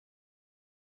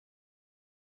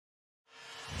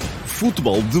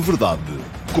Futebol de Verdade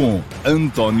com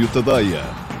António Tadeia.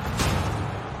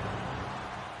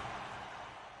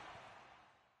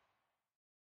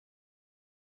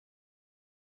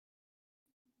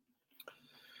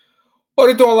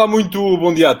 Ora, então, olá, muito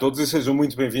bom dia a todos e sejam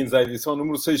muito bem-vindos à edição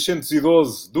número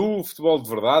 612 do Futebol de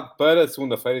Verdade para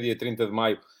segunda-feira, dia 30 de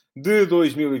maio de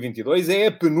 2022. É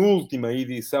a penúltima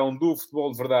edição do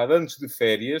Futebol de Verdade antes de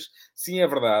férias. Sim, é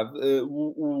verdade.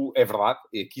 É verdade.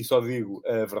 E aqui só digo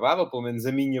a verdade, ou pelo menos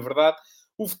a minha verdade.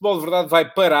 O Futebol de Verdade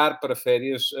vai parar para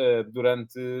férias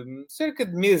durante cerca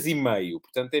de mês e meio.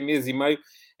 Portanto, é mês e meio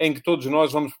em que todos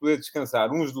nós vamos poder descansar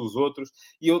uns dos outros.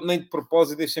 E eu, nem de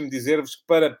propósito, deixem-me dizer-vos que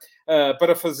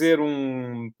para fazer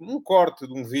um corte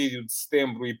de um vídeo de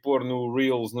setembro e pôr no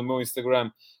Reels, no meu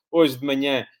Instagram, hoje de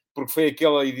manhã, porque foi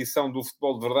aquela edição do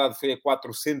Futebol de Verdade, foi a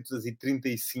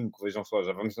 435, vejam só,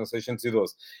 já vamos na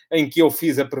 612, em que eu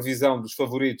fiz a previsão dos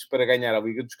favoritos para ganhar a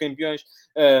Liga dos Campeões.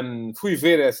 Fui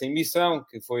ver essa emissão,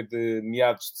 que foi de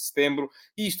meados de setembro,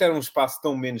 e isto era um espaço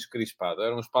tão menos crispado,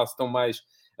 era um espaço tão mais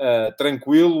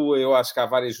tranquilo. Eu acho que há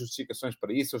várias justificações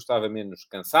para isso. Eu estava menos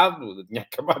cansado, tinha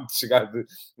acabado de chegar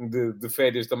de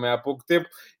férias também há pouco tempo,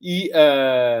 e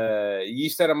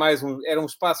isto era um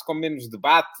espaço com menos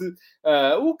debate,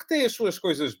 o que tem as suas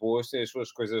coisas boas, tem as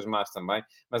suas coisas más também,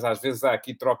 mas às vezes há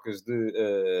aqui trocas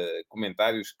de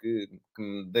comentários que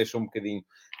me deixam um bocadinho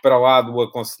para o lado o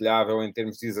aconselhável em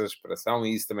termos de exasperação,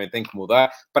 e isso também tem que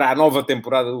mudar para a nova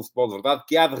temporada do Futebol de Verdade,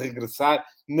 que há de regressar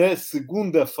na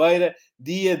segunda-feira,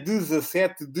 dia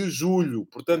 17 de julho.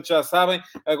 Portanto, já sabem,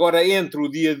 agora entre o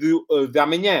dia de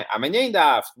amanhã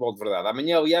ainda há Futebol de Verdade.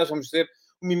 Amanhã, aliás, vamos ter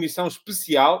uma emissão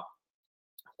especial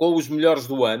com os melhores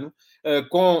do ano,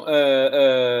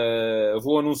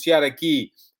 vou anunciar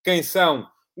aqui quem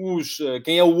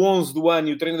é o 11 do ano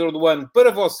e o treinador do ano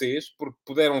para vocês, porque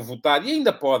puderam votar e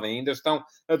ainda podem, ainda estão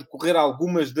a decorrer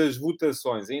algumas das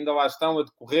votações, ainda lá estão a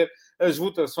decorrer as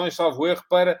votações, salvo erro,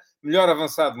 para melhor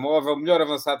avançado móvel, melhor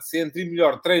avançado centro e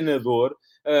melhor treinador,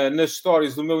 nas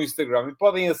stories do meu Instagram. E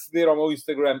podem aceder ao meu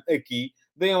Instagram aqui,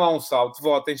 deem lá um salto,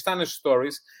 votem, está nas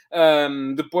stories.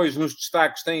 Depois, nos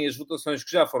destaques, têm as votações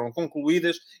que já foram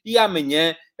concluídas, e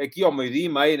amanhã, aqui ao meio-dia e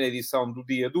meia, na edição do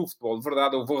Dia do Futebol de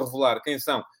Verdade, eu vou revelar quem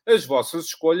são as vossas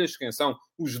escolhas, quem são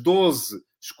os 12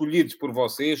 escolhidos por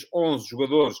vocês, 11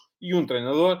 jogadores e um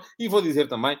treinador, e vou dizer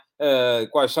também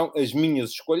quais são as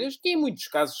minhas escolhas, que em muitos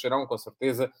casos serão, com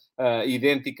certeza,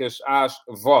 idênticas às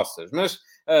vossas. Mas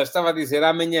estava a dizer,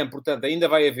 amanhã, portanto, ainda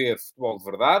vai haver Futebol de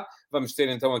Verdade. Vamos ter,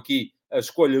 então, aqui a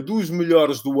escolha dos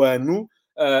melhores do ano,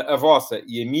 a vossa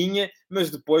e a minha,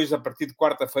 mas depois, a partir de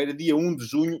quarta-feira, dia 1 de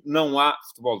junho, não há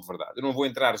Futebol de Verdade. Eu não vou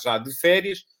entrar já de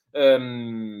férias,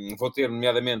 vou ter,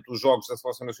 nomeadamente, os jogos da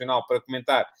Seleção Nacional para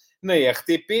comentar na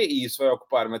RTP, e isso vai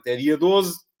ocupar-me até dia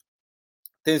 12.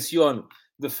 Tenciono,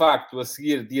 de facto, a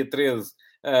seguir, dia 13,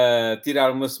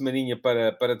 tirar uma semaninha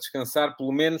para descansar,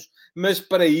 pelo menos, mas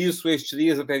para isso, estes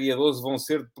dias, até dia 12, vão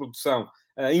ser de produção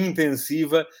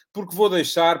intensiva, porque vou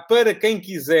deixar para quem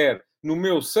quiser no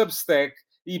meu Substack,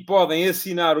 e podem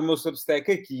assinar o meu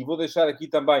Substack aqui, vou deixar aqui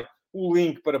também o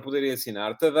link para poderem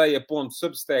assinar,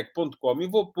 tadeia.substack.com, e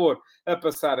vou pôr a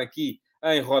passar aqui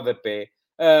em rodapé.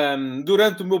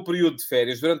 Durante o meu período de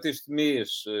férias, durante este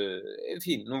mês,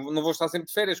 enfim, não vou estar sempre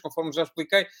de férias, conforme já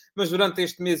expliquei, mas durante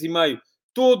este mês e meio,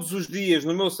 todos os dias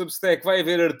no meu Substack vai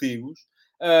haver artigos,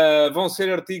 vão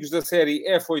ser artigos da série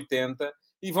F80,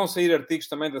 e vão sair artigos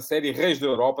também da série Reis da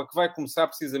Europa, que vai começar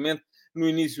precisamente no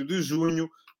início de junho,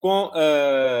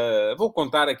 vou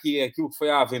contar aqui aquilo que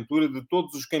foi a aventura de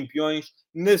todos os campeões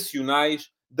nacionais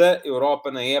da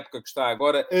Europa na época que está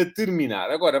agora a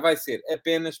terminar. Agora vai ser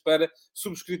apenas para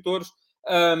subscritores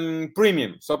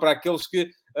premium, só para aqueles que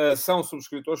são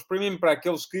subscritores premium, para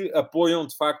aqueles que apoiam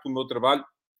de facto o meu trabalho,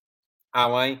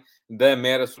 além da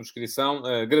mera subscrição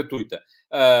gratuita.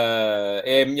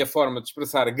 É a minha forma de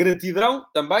expressar gratidão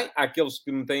também àqueles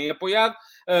que me têm apoiado.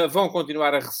 Vão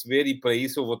continuar a receber, e para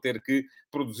isso eu vou ter que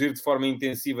produzir de forma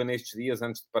intensiva nestes dias,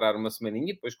 antes de parar uma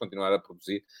semaninha, e depois continuar a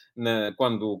produzir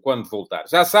quando voltar.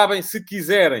 Já sabem, se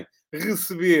quiserem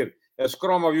receber as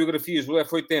cromobiografias do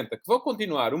F80, que vão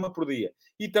continuar uma por dia,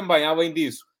 e também, além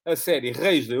disso, a série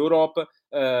Reis da Europa,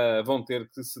 vão ter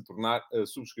que se tornar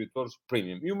subscritores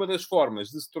premium. E uma das formas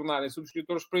de se tornarem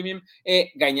subscritores premium é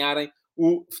ganharem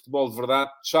o Futebol de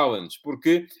Verdade Challenge,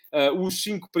 porque os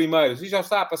 5 primeiros, e já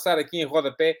está a passar aqui em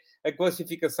rodapé a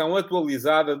classificação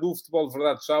atualizada do Futebol de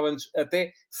Verdade Challenge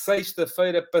até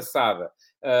sexta-feira passada.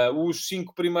 Os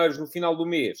 5 primeiros no final do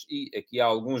mês, e aqui há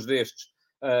alguns destes,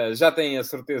 já têm a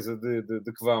certeza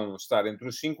de que vão estar entre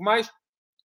os 5 mais,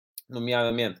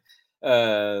 nomeadamente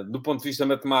do ponto de vista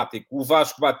matemático, o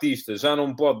Vasco Batista já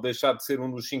não pode deixar de ser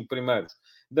um dos 5 primeiros,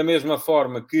 da mesma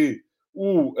forma que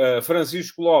o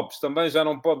Francisco Lopes também já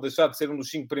não pode deixar de ser um dos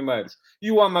 5 primeiros, e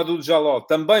o Amadou Jaló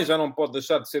também já não pode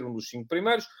deixar de ser um dos 5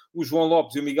 primeiros. O João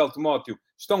Lopes e o Miguel Timóteo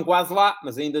estão quase lá,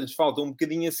 mas ainda lhes falta um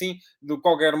bocadinho assim. De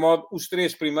qualquer modo, os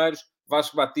 3 primeiros,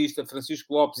 Vasco Batista,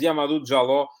 Francisco Lopes e Amadou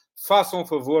Jaló, façam o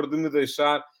favor de me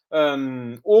deixar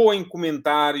ou em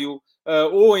comentário,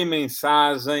 ou em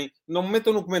mensagem. Não me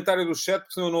metam no comentário do chat,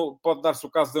 porque senão não, pode dar-se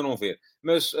o caso de eu não ver.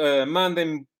 Mas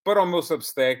mandem-me para o meu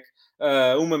Substack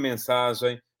uma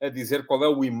mensagem a dizer qual é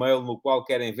o e-mail no qual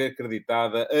querem ver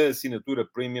creditada a assinatura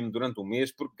premium durante um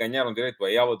mês, porque ganharam direito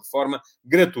a ela de forma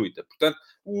gratuita. Portanto,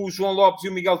 o João Lopes e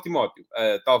o Miguel Timóteo,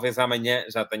 talvez amanhã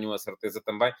já tenham a certeza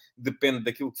também, depende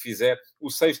daquilo que fizer o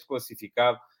 6º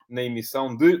classificado na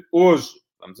emissão de hoje.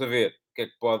 Vamos a ver o que é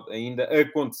que pode ainda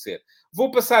acontecer. Vou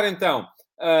passar então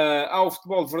ao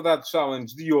Futebol de Verdade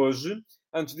Challenge de hoje.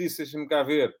 Antes disso, deixem-me cá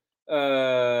ver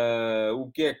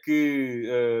o que é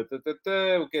que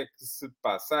o que é que se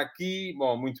passa aqui.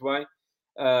 Bom, muito bem.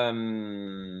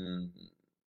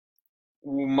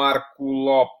 O Marco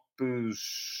Lopes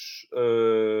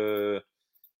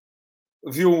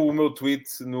viu o meu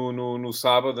tweet no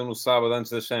sábado. No sábado,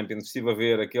 antes da Champions, estive a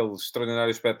ver aquele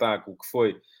extraordinário espetáculo que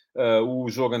foi o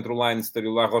jogo entre o Leinster e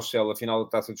o La Rochelle, a final da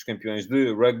Taça dos Campeões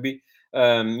de rugby.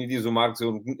 E diz o Marcos,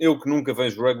 eu que nunca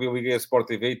vejo rugby, liguei a Sport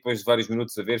TV e depois de vários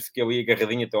minutos a ver, fiquei ali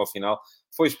agarradinho até ao final.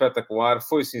 Foi espetacular,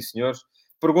 foi sim, senhores.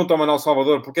 Pergunta ao Manuel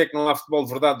Salvador, porquê é que não há futebol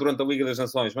de verdade durante a Liga das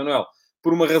Nações? Manuel,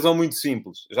 por uma razão muito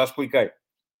simples, já expliquei.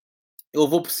 Eu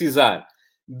vou precisar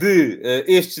de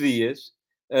estes dias,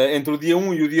 entre o dia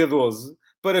 1 e o dia 12,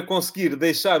 para conseguir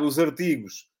deixar os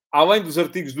artigos, além dos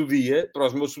artigos do dia, para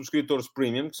os meus subscritores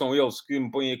premium, que são eles que me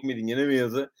põem a comidinha na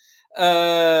mesa,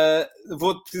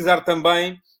 vou precisar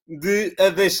também de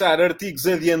deixar artigos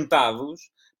adiantados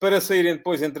para saírem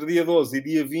depois entre dia 12 e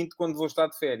dia 20, quando vou estar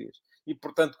de férias. E,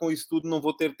 portanto, com isso tudo não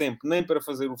vou ter tempo nem para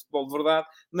fazer o futebol de verdade,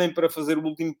 nem para fazer o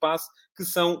último passo, que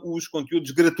são os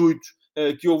conteúdos gratuitos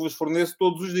que eu vos forneço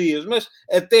todos os dias. Mas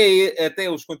até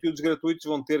os conteúdos gratuitos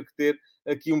vão ter que ter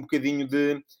aqui um bocadinho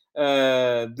de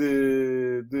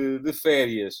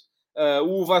férias.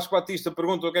 O Vasco Batista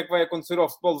pergunta o que é que vai acontecer ao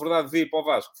futebol de verdade VIP ao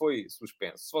Vasco. Foi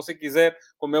suspenso. Se você quiser,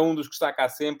 como é um dos que está cá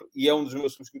sempre e é um dos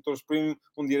meus subscritores premium,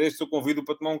 um dia destes eu convido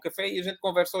para tomar um café e a gente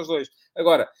conversa aos dois.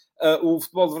 Agora, o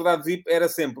futebol de verdade VIP era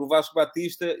sempre o Vasco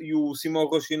Batista e o Simão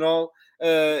Rochinol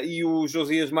e o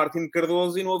Josias Martins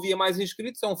Cardoso, e não havia mais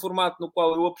inscritos. É um formato no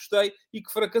qual eu apostei e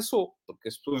que fracassou, porque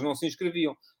as pessoas não se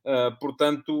inscreviam.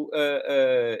 Portanto,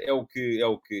 é o que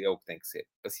tem que ser.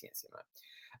 Paciência, não é?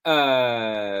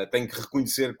 Tenho que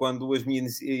reconhecer quando as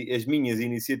minhas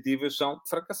iniciativas são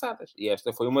fracassadas. E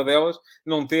esta foi uma delas.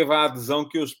 Não teve a adesão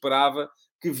que eu esperava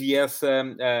que viesse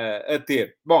a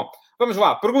ter. Bom, vamos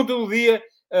lá. Pergunta do dia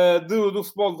do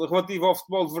futebol, relativo ao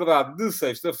futebol de verdade de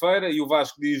sexta-feira. E o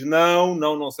Vasco diz,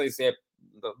 não sei se é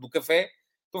do café.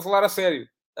 Estou a falar a sério.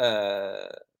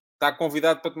 Está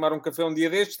convidado para tomar um café um dia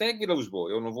destes, tem que ir a Lisboa.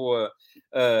 Eu não vou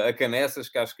a Canessas,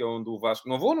 que acho que é onde o Vasco...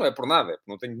 Não vou, não é por nada, é porque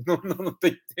não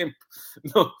tenho tempo.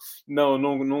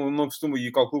 Não costumo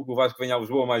ir. Calculo que o Vasco venha a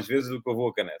Lisboa mais vezes do que eu vou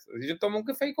a Canessas. A gente toma um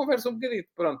café e conversa um bocadinho.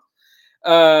 Pronto.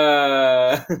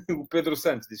 O Pedro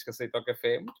Santos diz que aceita o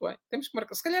café. Muito bem. Temos que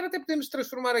marcar. Se calhar até podemos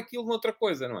transformar aquilo noutra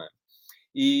coisa, não é?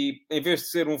 E em vez de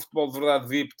ser um futebol de verdade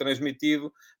VIP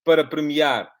transmitido, para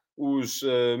premiar os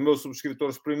meus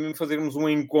subscritores premium, fazermos um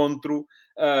encontro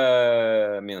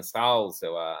mensal, sei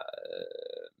lá,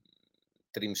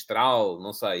 trimestral,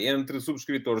 não sei, entre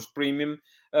subscritores premium,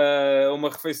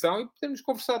 uma refeição, e podemos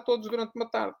conversar todos durante uma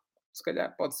tarde. Se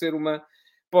calhar pode ser uma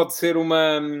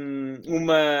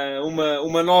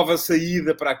nova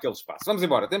saída para aquele espaço. Vamos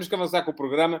embora, temos que avançar com o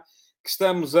programa, que estou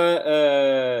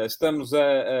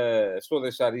a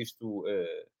deixar isto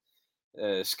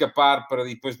escapar para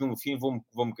e depois no fim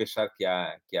vou-me queixar que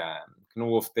não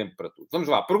houve tempo para tudo. Vamos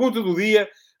lá. Pergunta do dia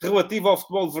relativa ao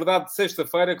futebol de verdade de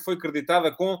sexta-feira, que foi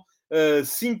creditada com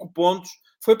 5 pontos.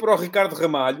 Foi para o Ricardo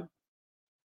Ramalho,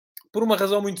 por uma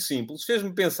razão muito simples.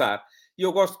 Fez-me pensar, e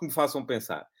eu gosto que me façam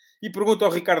pensar. E pergunto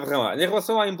ao Ricardo Ramalho, em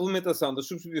relação à implementação das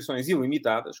substituições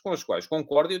ilimitadas, com as quais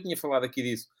concordo, eu tinha falado aqui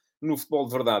disso no futebol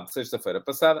de verdade de sexta-feira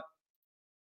passada,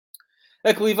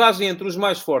 a clivagem entre os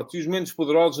mais fortes e os menos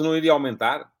poderosos não iria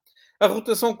aumentar? A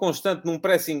rotação constante num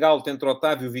pressing alto entre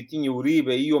Otávio, Vitinha,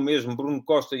 Uribe e ou mesmo Bruno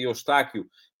Costa e Eustáquio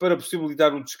para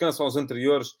possibilitar o descanso aos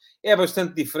anteriores é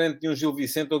bastante diferente de um Gil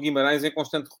Vicente ou Guimarães em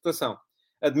constante rotação.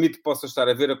 Admito que possa estar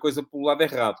a ver a coisa pelo lado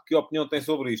errado. Que opinião tem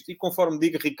sobre isto? E conforme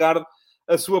diga, Ricardo,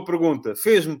 a sua pergunta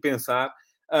fez-me pensar.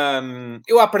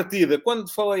 Eu, à partida,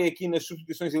 quando falei aqui nas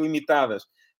substituições ilimitadas,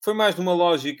 foi mais numa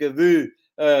lógica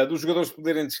dos jogadores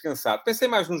poderem descansar. Pensei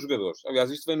mais nos jogadores.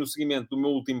 Aliás, isto vem no seguimento do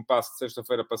meu último passo de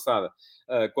sexta-feira passada,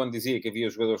 quando dizia que havia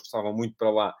jogadores que estavam muito para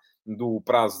lá do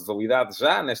prazo de validade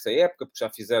já, nesta época, porque já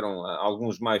fizeram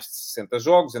alguns mais de 60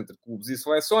 jogos entre clubes e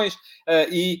seleções,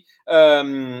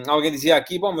 alguém dizia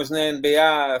aqui, bom, mas na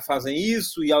NBA fazem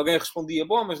isso, e alguém respondia,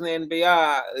 bom, mas na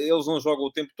NBA eles não jogam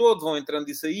o tempo todo, vão entrando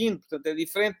e saindo, portanto é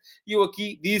diferente, e eu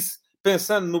aqui disse,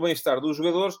 pensando no bem-estar dos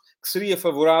jogadores, que seria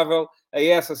favorável a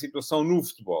essa situação no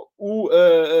futebol.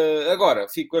 Agora,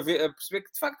 fico a perceber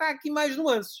que, de facto, há aqui mais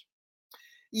nuances.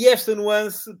 E esta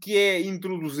nuance que é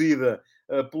introduzida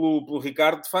pelo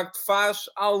Ricardo, de facto, faz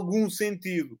algum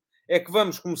sentido. É que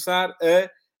vamos começar a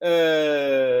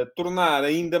tornar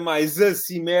ainda mais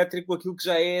assimétrico aquilo que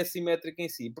já é assimétrico em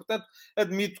si. Portanto,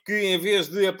 admito que, em vez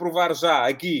de aprovar já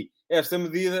aqui esta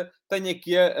medida, tenha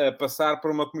que a passar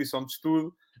para uma comissão de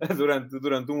estudo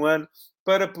durante um ano,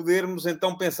 para podermos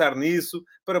então pensar nisso,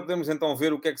 para podermos então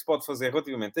ver o que é que se pode fazer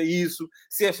relativamente a isso,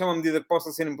 se esta é uma medida que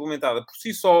possa ser implementada por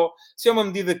si só, se é uma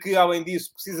medida que, além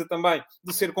disso, precisa também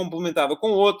de ser complementada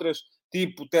com outras,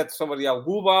 tipo teto salarial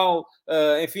global,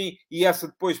 enfim, e essa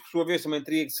depois, por sua vez, também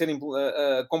teria que ser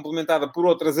complementada por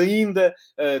outras ainda,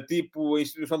 tipo a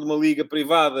instituição de uma liga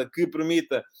privada que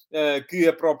permita que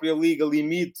a própria liga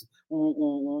limite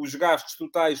os gastos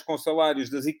totais com salários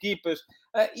das equipas.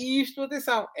 E isto,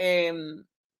 atenção, é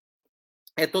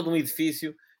todo um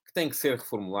edifício que tem que ser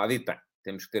reformulado, e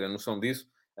temos que ter a noção disso.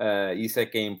 Isso é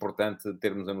que é importante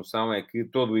termos a noção, é que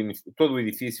todo o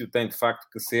edifício tem, de facto,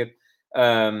 que ser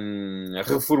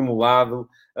reformulado,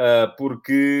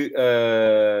 porque,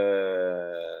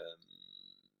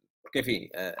 enfim,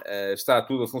 está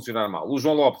tudo a funcionar mal. O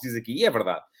João Lopes diz aqui, e é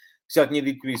verdade, que já tinha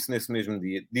dito isso nesse mesmo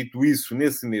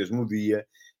dia,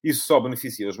 isso só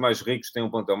beneficia os mais ricos, que têm um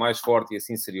plantel mais forte e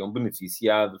assim seriam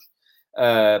beneficiados.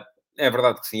 É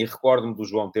verdade que sim, e recordo-me do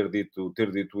João ter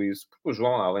dito isso, porque o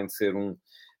João, além de ser um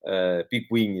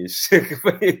picuinhas, que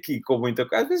veio aqui com muita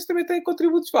coisa, às vezes também tem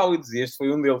contributos válidos, e este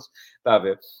foi um deles, está a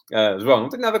ver? João, não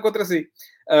tenho nada contra si.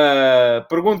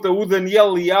 Pergunta o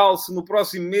Daniel Leal se no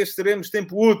próximo mês teremos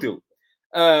tempo útil.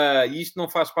 E isto não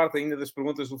faz parte ainda das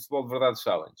perguntas do Futebol de Verdade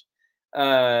Challenge.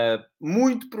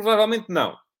 Muito provavelmente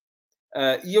não.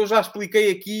 E eu já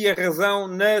expliquei aqui a razão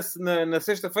na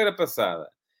sexta-feira passada.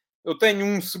 Eu tenho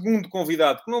um segundo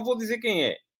convidado, que não vou dizer quem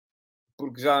é,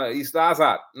 porque já isso dá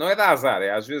azar. Não é dar azar,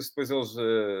 é às vezes depois eles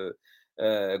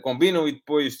combinam e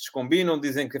depois descombinam,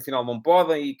 dizem que afinal não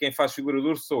podem e quem faz figura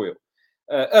dura sou eu.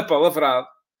 Apalavrado,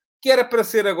 que era para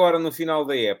ser agora no final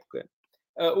da época.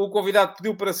 O convidado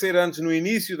pediu para ser antes no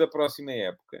início da próxima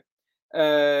época.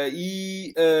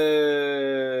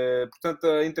 Portanto,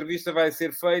 a entrevista vai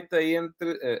ser feita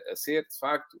entre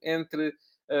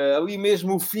ali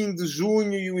mesmo o fim de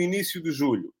junho e o início de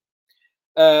julho.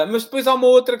 Mas depois há uma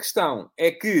outra questão, é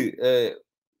que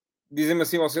dizem-me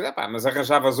assim vocês, mas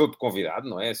arranjavas outro convidado,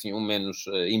 não é? Assim, um menos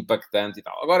impactante e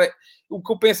tal. Agora, o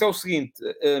que eu penso é o seguinte,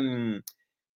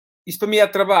 isto para mim é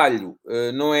trabalho,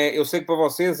 não é? Eu sei que para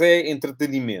vocês é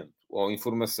entretenimento ou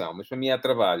informação, mas para mim é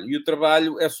trabalho. E o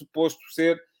trabalho é suposto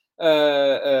ser,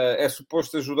 é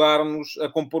suposto ajudar-nos a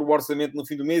compor o orçamento no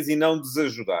fim do mês e não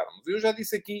desajudar-nos. Eu já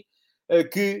disse aqui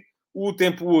que o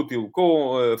tempo útil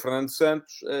com Fernando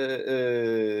Santos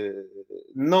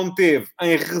não teve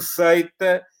em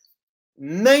receita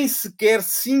nem sequer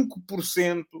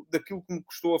 5% daquilo que me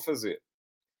custou a fazer.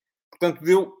 Portanto,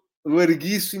 deu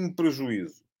larguíssimo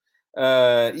prejuízo.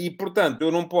 E, portanto,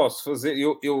 eu não posso fazer...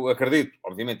 Eu acredito,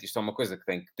 obviamente, isto é uma coisa que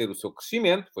tem que ter o seu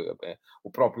crescimento.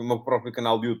 O meu próprio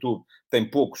canal de YouTube tem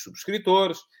poucos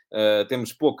subscritores,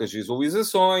 temos poucas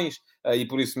visualizações, e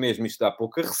por isso mesmo isto dá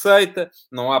pouca receita.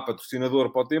 Não há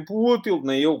patrocinador para o tempo útil,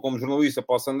 nem eu, como jornalista,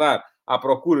 posso andar à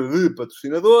procura de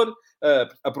patrocinador.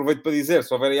 Aproveito para dizer,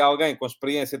 se houver aí alguém com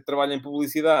experiência de trabalho em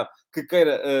publicidade que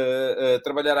queira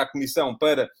trabalhar à comissão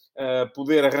para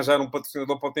poder arranjar um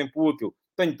patrocinador para o tempo útil,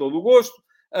 tenho todo o gosto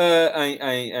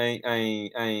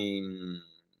em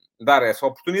dar essa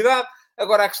oportunidade.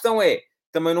 Agora, a questão é,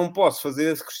 também não posso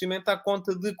fazer esse crescimento à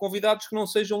conta de convidados que não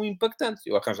sejam impactantes.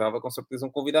 Eu arranjava com certeza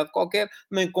um convidado qualquer,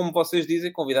 nem como vocês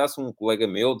dizem, convidasse um colega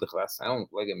meu de redação, um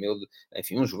colega meu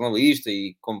enfim, um jornalista,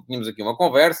 e como tínhamos aqui uma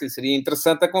conversa, e seria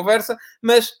interessante a conversa,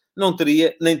 mas não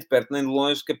teria, nem de perto nem de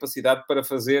longe, capacidade para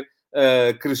fazer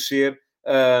crescer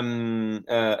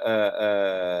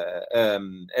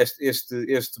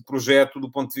este projeto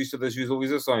do ponto de vista das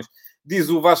visualizações. Diz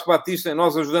o Vasco Batista,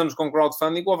 nós ajudamos com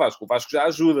crowdfunding. O Vasco já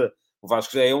ajuda. O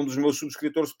Vasco já é um dos meus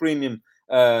subscritores premium.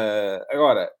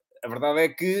 Agora, a verdade é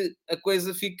que a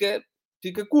coisa fica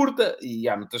fica curta e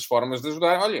há muitas formas de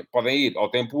ajudar. Olha, podem ir ao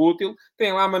tempo útil,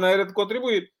 têm lá a maneira de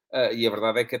contribuir. E a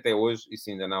verdade é que até hoje isso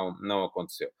ainda não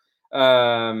aconteceu.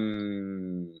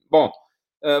 Bom,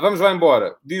 vamos lá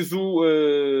embora. Diz o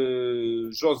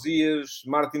Josias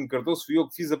Martins Cardoso, fui eu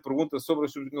que fiz a pergunta sobre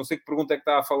as... Não sei que pergunta é que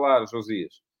está a falar,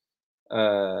 Josias.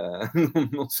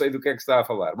 Não sei do que é que está a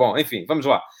falar. Bom, enfim, vamos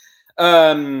lá.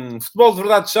 Futebol de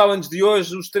Verdade Challenge de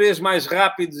hoje, os 3 mais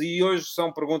rápidos, e hoje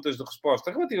são perguntas de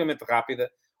resposta relativamente rápida,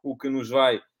 o que nos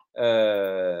vai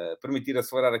permitir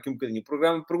acelerar aqui um bocadinho o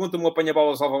programa. Pergunta-me o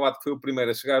apanha-bolas ao Valado, que foi o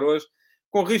primeiro a chegar hoje,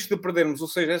 com risco de perdermos o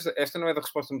sexto... Esta não é da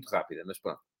resposta muito rápida, mas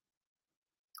pronto.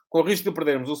 Com o risco de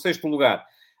perdermos o sexto lugar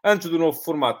antes do novo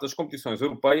formato das competições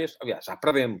europeias, aliás, já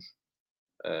perdemos.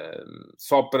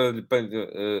 Só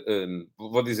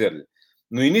vou dizer-lhe,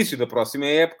 no início da próxima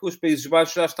época, os Países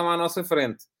Baixos já estão à nossa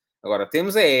frente. Agora,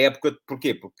 temos a época...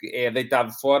 Porquê? Porque é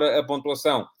deitado fora a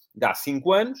pontuação de há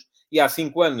 5 anos, e há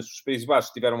 5 anos os Países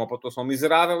Baixos tiveram uma pontuação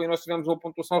miserável e nós tivemos uma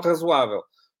pontuação razoável.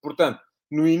 Portanto,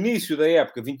 no início da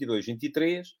época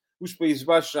 22-23, os Países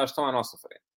Baixos já estão à nossa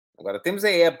frente. Agora, temos a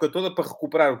época toda para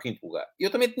recuperar o quinto lugar. Eu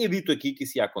também tinha dito aqui que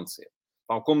isso ia acontecer.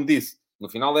 Tal como disse, no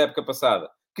final da época passada,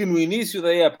 que no início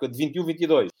da época de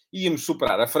 21-22 íamos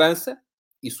superar a França,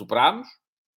 e superámos.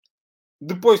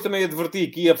 Depois também adverti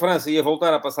que a França ia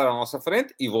voltar a passar à nossa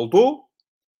frente, e voltou.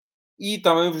 E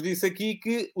também vos disse aqui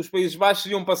que os Países Baixos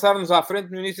iam passar-nos à frente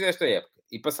no início desta época.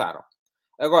 E passaram.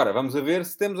 Agora, vamos a ver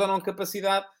se temos ou não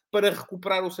capacidade para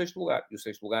recuperar o sexto lugar. E o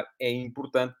sexto lugar é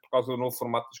importante por causa do novo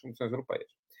formato das competições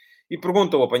europeias. E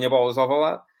pergunta o apanha-bolas ao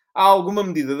Valado: há alguma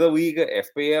medida da Liga,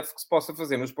 FPF, que se possa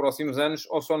fazer nos próximos anos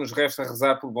ou só nos resta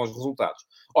rezar por bons resultados?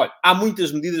 Olha, há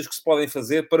muitas medidas que se podem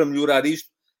fazer para melhorar isto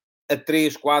a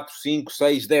 3, 4, 5,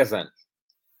 6, 10 anos.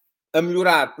 A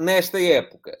melhorar nesta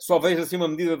época, só vejo assim uma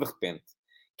medida de repente,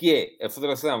 que é a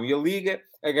Federação e a Liga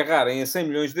agarrarem a 100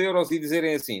 milhões de euros e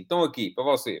dizerem assim: estão aqui, para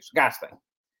vocês, gastem.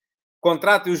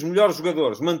 Contratem os melhores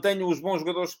jogadores, mantenham os bons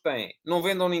jogadores que têm, não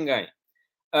vendam ninguém.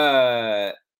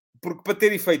 Porque para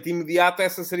ter efeito imediato,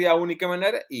 essa seria a única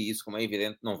maneira, e isso, como é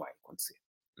evidente, não vai acontecer.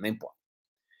 Nem pode.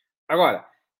 Agora,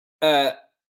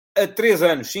 a 3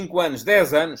 anos, 5 anos,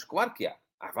 10 anos, claro que há.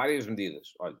 Há várias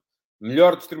medidas. Olha,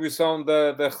 melhor distribuição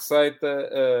da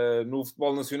receita no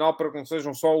futebol nacional para que não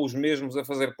sejam só os mesmos a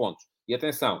fazer pontos. E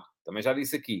atenção, também já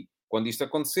disse aqui, quando isto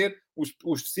acontecer,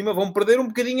 os de cima vão perder um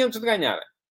bocadinho antes de ganharem.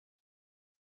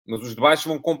 Mas os de baixo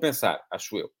vão compensar,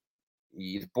 acho eu.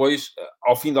 E depois,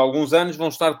 ao fim de alguns anos, vão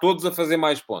estar todos a fazer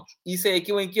mais pontos. Isso é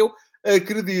aquilo em que eu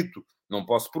acredito. Não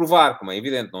posso provar, como é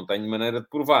evidente, não tenho maneira de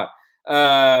provar.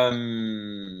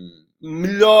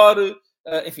 Melhor...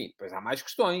 enfim, depois há mais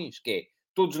questões, que é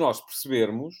todos nós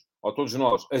percebermos, ou todos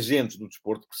nós, agentes do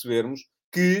desporto, percebermos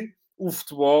que o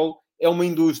futebol é uma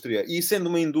indústria. E sendo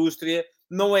uma indústria,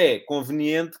 não é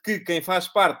conveniente que quem faz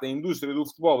parte da indústria do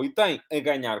futebol e tem a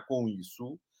ganhar com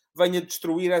isso venha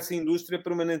destruir essa indústria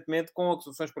permanentemente com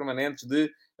acusações permanentes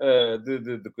de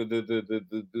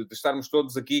estarmos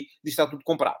todos aqui, de estar tudo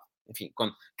comprado. Enfim,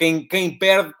 quem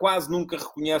perde quase nunca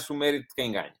reconhece o mérito de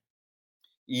quem ganha.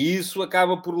 E isso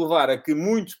acaba por levar a que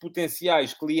muitos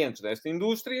potenciais clientes desta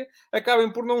indústria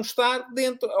acabem por não estar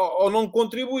dentro ou não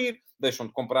contribuir. Deixam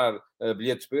de comprar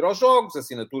bilhetes para ir aos jogos,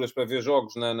 assinaturas para ver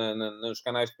jogos nos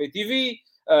canais de Pay TV,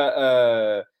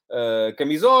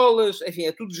 camisolas, enfim,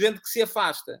 é tudo gente que se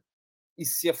afasta. E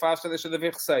se afasta, deixa de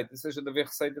haver receita. E se deixa de haver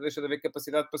receita, deixa de haver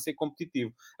capacidade para ser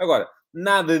competitivo. Agora,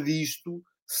 nada disto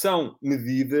são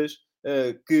medidas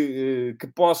que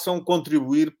possam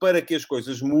contribuir para que as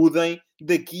coisas mudem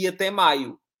daqui até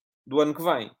maio do ano que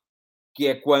vem, que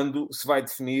é quando se vai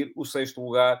definir o sexto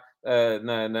lugar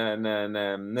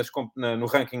no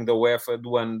ranking da UEFA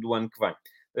do ano que vem.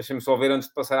 Deixem-me só ver, antes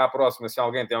de passar à próxima, se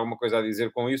alguém tem alguma coisa a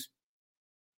dizer com isso.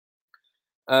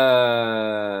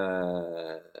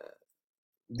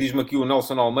 Diz-me aqui o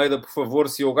Nelson Almeida: por favor,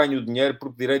 se eu ganho dinheiro,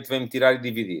 porque direito vem-me tirar e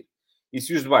dividir. E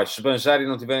se os de baixo esbanjarem e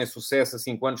não tiverem sucesso há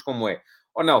 5 anos, como é?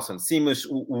 Oh, Nelson, sim, mas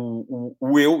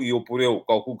o eu, e eu por eu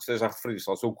calculo que esteja a referir-se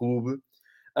ao seu clube,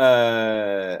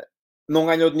 não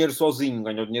ganha o dinheiro sozinho,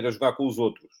 ganha o dinheiro a jogar com os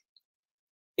outros.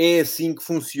 É assim que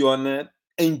funciona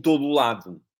em todo o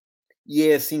lado. E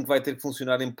é assim que vai ter que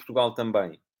funcionar em Portugal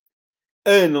também.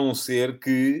 A não ser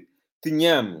que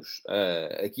tenhamos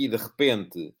aqui, de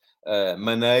repente,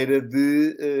 maneira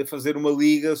de fazer uma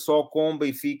liga só com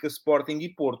Benfica, Sporting e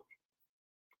Porto.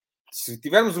 Se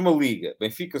tivermos uma liga,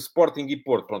 Benfica, Sporting e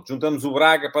Porto, pronto, juntamos o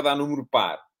Braga para dar número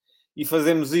par e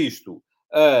fazemos isto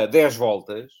a 10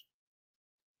 voltas,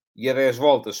 e a 10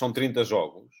 voltas são 30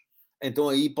 jogos, então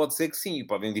aí pode ser que sim,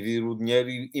 podem dividir o dinheiro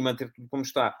e manter tudo como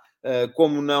está.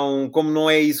 Como não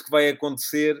é isso que vai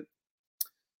acontecer,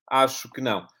 Acho que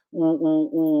não.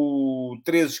 O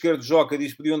 13 esquerdo Joca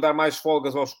diz que podiam dar mais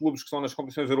folgas aos clubes que estão nas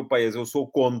competições europeias. Eu sou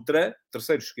contra.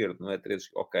 Terceiro esquerdo, não é 13?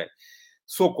 Ok.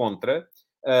 Sou contra,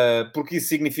 porque isso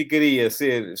significaria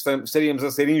estaríamos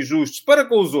a ser injustos para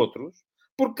com os outros,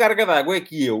 porque carga d'água é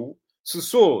que eu, se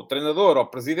sou treinador ou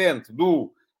presidente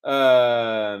do,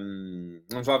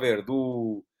 vamos lá ver,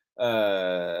 do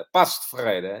Passos de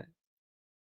Ferreira,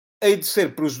 hei de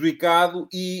ser prejudicado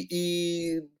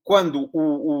e quando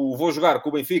vou jogar com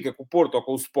o Benfica, com o Porto ou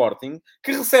com o Sporting,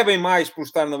 que recebem mais por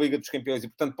estar na Liga dos Campeões e,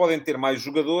 portanto, podem ter mais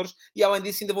jogadores e, além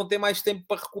disso, ainda vão ter mais tempo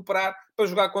para recuperar, para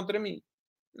jogar contra mim.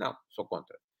 Não, sou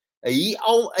contra. Aí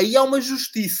há uma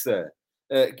justiça.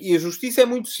 E a justiça é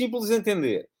muito simples de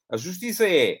entender. A justiça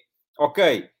é,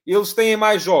 ok, eles têm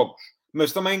mais jogos,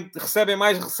 mas também recebem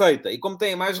mais receita. E como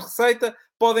têm mais receita,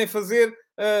 podem fazer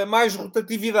mais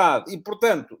rotatividade. E,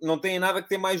 portanto, não têm nada que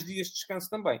ter mais dias de descanso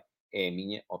também. É a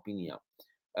minha opinião.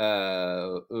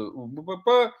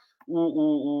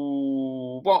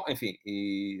 Bom, enfim,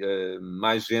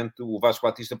 mais gente. O Vasco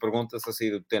Batista pergunta se a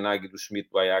saída do Tenag e do Schmidt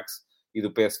do Ajax e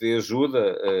do PSV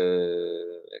ajuda.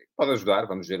 Pode ajudar,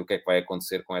 vamos ver o que é que vai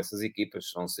acontecer com essas equipas,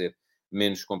 se vão ser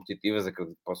menos competitivas,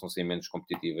 acredito que possam ser menos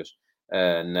competitivas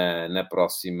na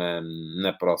próxima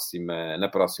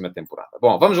temporada.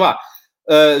 Bom, vamos lá.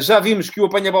 Já vimos que o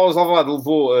apanha-bolas Alvalade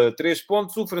levou 3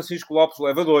 pontos, o Francisco Lopes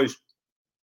leva 2.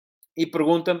 E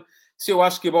pergunta-me se eu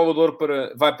acho que a bola de ouro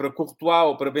vai para Courtois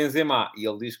ou para Benzema. E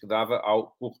ele diz que dava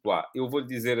ao Courtois. Eu vou-lhe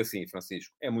dizer assim,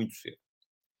 Francisco, é muito cedo.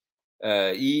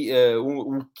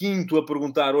 O quinto a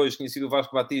perguntar hoje tinha sido o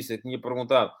Vasco Batista, que tinha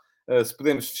perguntado se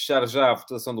podemos fechar já a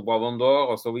votação do Ballon d'Or,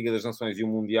 ou se a Liga das Nações e o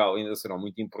Mundial ainda serão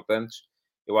muito importantes.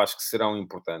 Eu acho que serão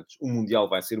importantes. O Mundial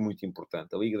vai ser muito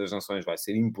importante. A Liga das Nações vai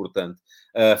ser importante.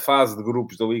 A fase de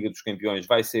grupos da Liga dos Campeões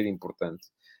vai ser importante.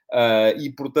 E,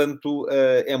 portanto,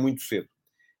 é muito cedo.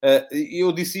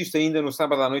 Eu disse isto ainda no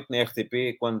sábado à noite na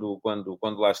RTP, quando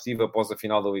lá estive, após a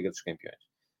final da Liga dos Campeões.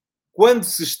 Quando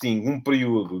se extingue um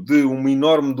período de um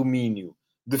enorme domínio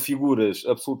de figuras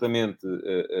absolutamente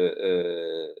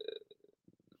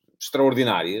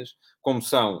extraordinárias, como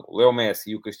são o Leo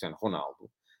Messi e o Cristiano Ronaldo,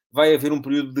 vai haver um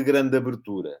período de grande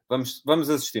abertura. Vamos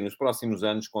assistir nos próximos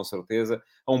anos, com certeza,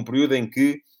 a um período em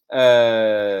que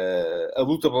a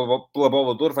luta pela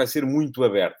bola de ouro vai ser muito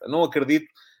aberta. Não acredito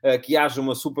que haja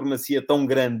uma supremacia tão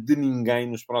grande de ninguém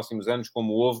nos próximos anos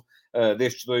como houve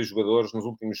destes dois jogadores nos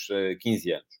últimos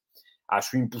 15 anos.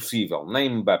 Acho impossível.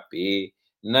 Nem Mbappé,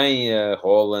 nem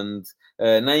Haaland,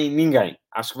 nem ninguém.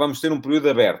 Acho que vamos ter um período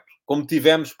aberto. Como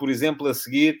tivemos, por exemplo, a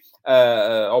seguir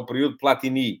ao período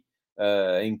Platini,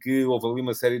 em que houve ali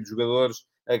uma série de jogadores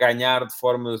a ganhar de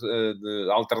forma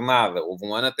alternada. Houve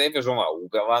um ano até, vejam lá, o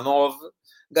Belanov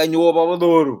ganhou a bola de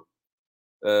ouro.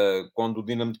 Quando o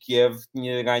Dinamo de Kiev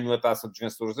tinha ganho a taça dos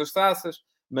vencedores das taças,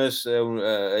 mas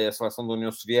a seleção da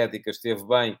União Soviética esteve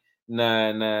bem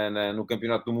no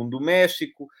Campeonato do Mundo do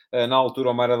México. Na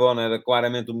altura, o Maradona era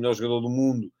claramente o melhor jogador do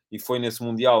mundo e foi nesse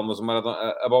Mundial, mas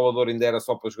a bola de ouro ainda era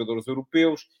só para jogadores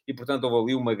europeus e, portanto,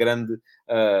 houve ali uma grande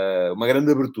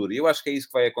abertura. E eu acho que é isso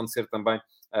que vai acontecer também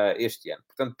este ano.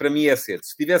 Portanto, para mim é cedo.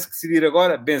 Se tivesse que decidir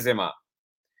agora, Benzema.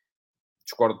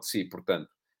 Discordo de si, portanto.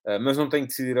 Mas não tenho que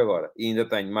decidir agora. E ainda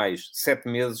tenho mais 7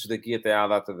 meses daqui até à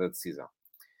data da decisão.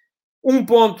 Um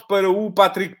ponto para o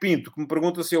Patrick Pinto, que me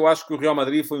pergunta se eu acho que o Real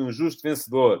Madrid foi um justo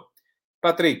vencedor.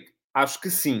 Patrick, acho que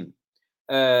sim.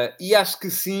 E acho que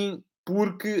sim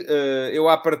porque eu,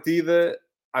 à partida,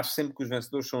 acho sempre que os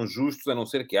vencedores são justos, a não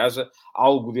ser que haja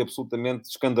algo de absolutamente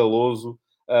escandaloso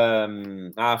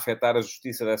a afetar a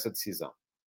justiça dessa decisão.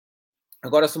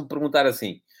 Agora, se me perguntar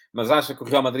assim, mas acha que o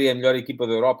Real Madrid é a melhor equipa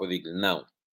da Europa? Eu digo-lhe, não.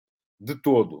 De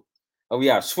todo.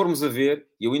 Aliás, se formos a ver,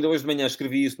 e eu ainda hoje de manhã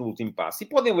escrevi isso no último passo, e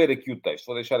podem ler aqui o texto,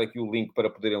 vou deixar aqui o link para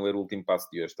poderem ler o último passo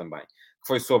de hoje também, que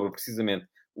foi sobre, precisamente,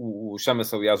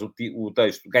 chama-se, aliás, o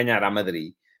texto Ganhar à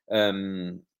Madrid.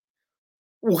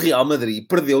 O Real Madrid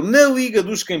perdeu na Liga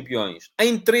dos Campeões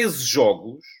em 13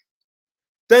 jogos,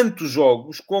 tantos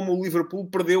jogos como o Liverpool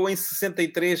perdeu em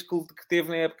 63 que teve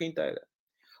na época inteira.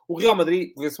 O Real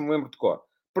Madrid, vê se me lembro de cor,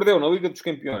 perdeu na Liga dos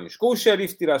Campeões com o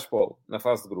Sheriff Tiraspol, na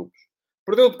fase de grupos.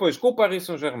 Perdeu depois com o Paris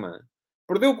Saint-Germain.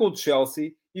 Perdeu com o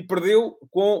Chelsea e perdeu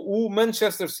com o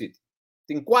Manchester City.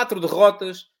 Tem 4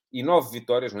 derrotas e 9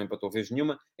 vitórias, não empatou vez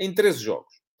nenhuma, em 13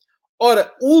 jogos.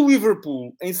 Ora, o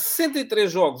Liverpool, em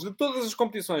 63 jogos de todas as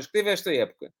competições que teve esta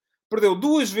época, perdeu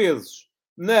 2 vezes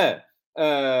na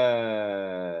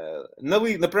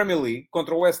Premier League,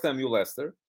 contra o West Ham e o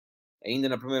Leicester, ainda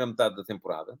na primeira metade da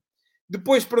temporada.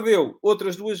 Depois perdeu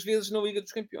outras 2 vezes na Liga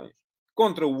dos Campeões.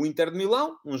 Contra o Inter de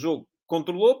Milão, um jogo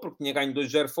controlou, porque tinha ganho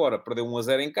 2-0 fora, perdeu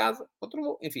 1-0 em casa,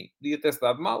 controlou. Enfim, podia ter-se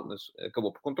dado mal, mas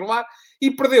acabou por controlar. E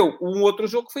perdeu um outro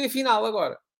jogo, que foi a final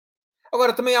agora.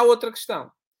 Agora, também há outra questão.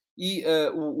 E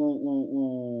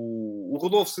o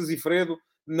Rodolfo Sazifredo,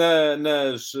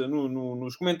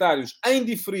 nos comentários em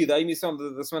diferido à emissão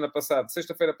da semana passada,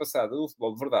 sexta-feira passada, do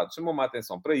Futebol de Verdade, chamou-me a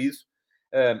atenção para isso.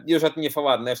 Eu já tinha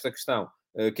falado nesta questão,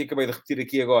 que acabei de repetir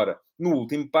aqui agora, no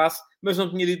último passo, mas não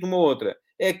tinha dito uma outra.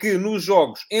 É que nos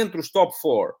jogos entre os top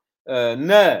 4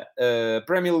 na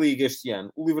Premier League este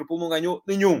ano, o Liverpool não ganhou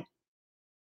nenhum.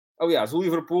 Aliás, o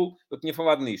Liverpool, eu tinha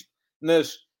falado nisto,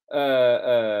 nas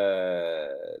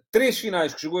 3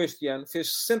 finais que jogou este ano,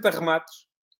 fez 60 remates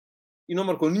e não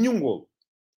marcou nenhum golo.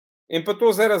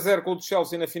 Empatou 0-0 com o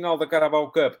Chelsea na final da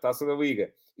Carabao Cup, Taça da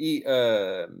Liga, e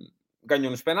ganhou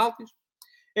nos penaltis.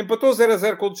 Empatou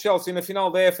 0-0 com o Chelsea na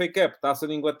final da FA Cup, Taça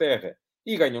de Inglaterra,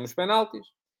 e ganhou nos penaltis.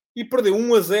 E perdeu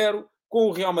 1-0 com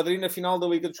o Real Madrid na final da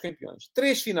Liga dos Campeões.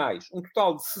 3 finais, um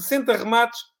total de 60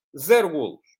 remates, 0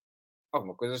 golos.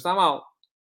 Alguma coisa está mal.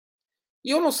 E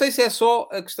eu não sei se é só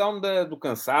a questão do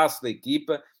cansaço da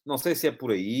equipa, não sei se é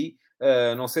por aí,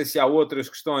 não sei se há outras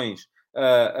questões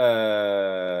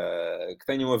que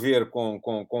tenham a ver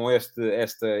com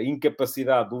esta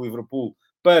incapacidade do Liverpool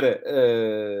para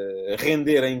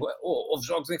render em... Houve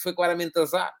jogos em que foi claramente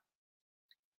azar.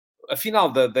 A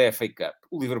final da FA Cup,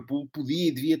 o Liverpool podia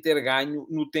e devia ter ganho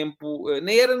no tempo...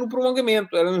 nem era no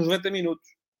prolongamento, era nos 90 minutos.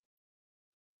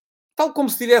 Tal como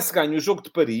se tivesse ganho o jogo de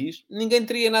Paris, ninguém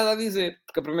teria nada a dizer.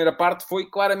 Porque a primeira parte foi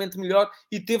claramente melhor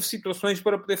e teve situações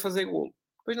para poder fazer golo.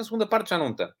 Depois, na segunda parte, já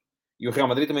não tanto. E o Real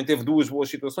Madrid também teve 2 boas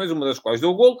situações, uma das quais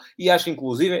deu golo, e acho,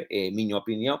 inclusive, é a minha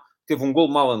opinião, teve um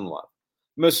golo mal anulado.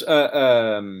 Mas,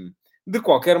 de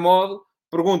qualquer modo,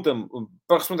 pergunta-me,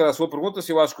 para responder à sua pergunta,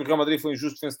 se eu acho que o Real Madrid foi um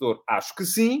justo vencedor, acho que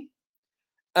sim.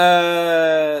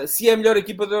 Se é a melhor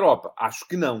equipa da Europa, acho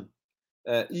que não.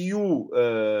 E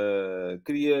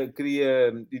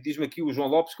diz-me aqui o João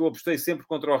Lopes que eu apostei sempre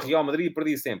contra o Real Madrid e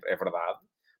perdi sempre. É verdade,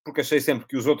 porque achei sempre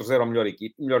que os outros eram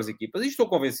melhores equipas, e estou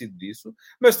convencido disso,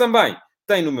 mas também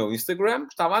tem no meu Instagram,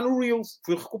 está lá no Reels,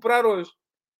 fui recuperar hoje.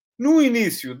 No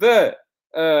início da...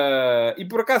 e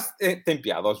por acaso tem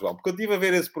piada, ó João, porque eu estive a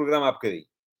ver esse programa há bocadinho.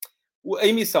 A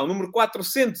emissão número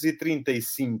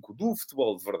 435 do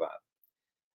Futebol de Verdade,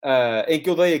 em que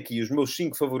eu dei aqui os meus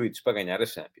 5 favoritos para ganhar a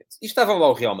Champions. E estava lá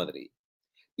o Real Madrid.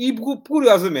 E,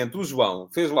 curiosamente, o João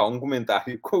fez lá um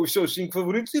comentário com os seus 5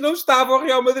 favoritos e não estava o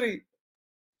Real Madrid.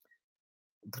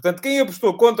 Portanto, quem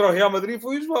apostou contra o Real Madrid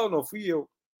foi o João, não fui eu.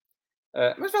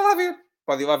 Mas vai lá ver.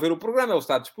 Pode ir lá ver o programa, ele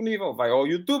está disponível. Vai ao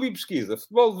YouTube e pesquisa.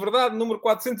 Futebol de Verdade, número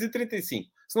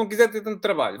 435. Se não quiser ter tanto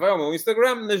trabalho, vai ao meu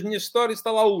Instagram, nas minhas stories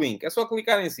está lá o link. É só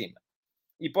clicar em cima.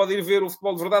 E pode ir ver o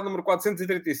Futebol de Verdade, número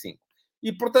 435.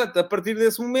 E, portanto, a partir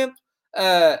desse momento,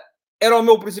 era o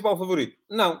meu principal favorito?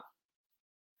 Não.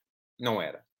 Não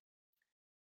era.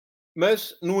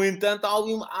 Mas, no entanto,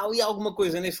 há ali alguma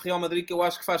coisa neste Real Madrid que eu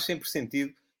acho que faz sempre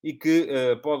sentido e que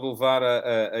pode levar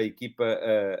a equipa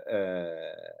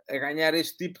a ganhar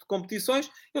este tipo de competições.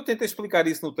 Eu tentei explicar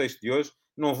isso no texto de hoje.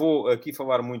 Não vou aqui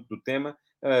falar muito do tema.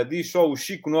 Diz só o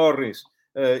Chico Norris.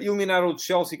 Eliminaram o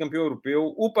Chelsea, campeão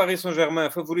europeu. O Paris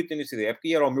Saint-Germain, favorito no início da época,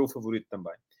 e era o meu favorito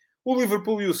também. O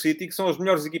Liverpool e o City, que são as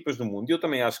melhores equipas do mundo. E eu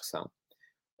também acho que são.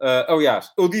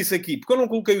 Aliás, eu disse aqui, porque eu não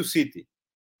coloquei o City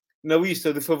na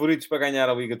lista de favoritos para ganhar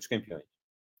a Liga dos Campeões.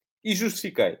 E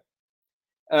justifiquei.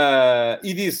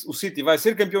 E disse, o City vai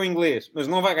ser campeão inglês, mas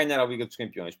não vai ganhar a Liga dos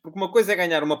Campeões. Porque uma coisa é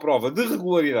ganhar uma prova de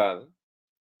regularidade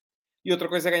e outra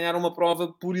coisa é ganhar uma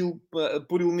prova por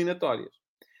eliminatórias.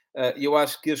 E eu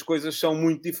acho que as coisas são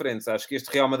muito diferentes. Acho que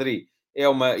este Real Madrid é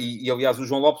uma... E aliás, o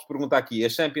João Lopes pergunta aqui, a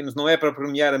Champions não é para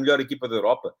premiar a melhor equipa da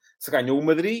Europa? Se ganhou o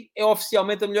Madrid, é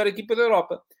oficialmente a melhor equipa da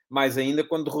Europa. Mais ainda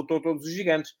quando derrotou todos os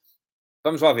gigantes.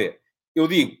 Vamos lá ver. Eu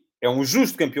digo, é um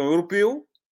justo campeão europeu,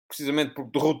 precisamente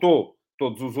porque derrotou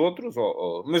todos os outros,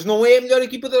 mas não é a melhor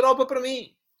equipa da Europa para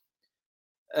mim.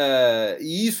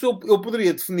 E isso eu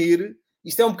poderia definir...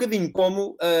 Isto é um bocadinho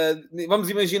como... vamos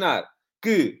imaginar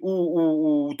que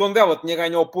o Tondela tinha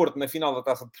ganho ao Porto na final da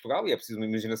Taça de Portugal, e é preciso uma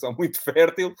imaginação muito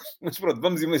fértil, mas pronto,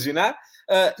 vamos imaginar,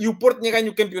 e o Porto tinha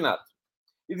ganho o campeonato.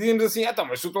 E dizíamos assim, então,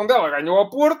 mas se o Tondela ganhou ao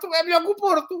Porto, é melhor que o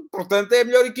Porto. Portanto, é a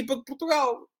melhor equipa de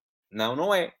Portugal. Não,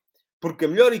 não é. Porque a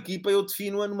melhor equipa eu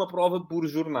defino-a numa prova por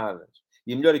jornadas.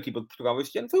 E a melhor equipa de Portugal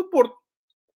este ano foi o Porto.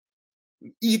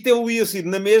 E teria sido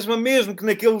na mesma, mesmo que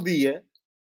naquele dia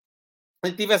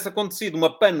tivesse acontecido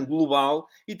uma pane global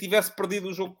e tivesse perdido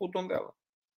o jogo com o Tondela.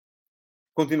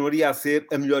 Continuaria a ser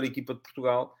a melhor equipa de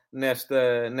Portugal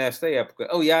nesta época.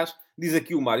 Aliás, diz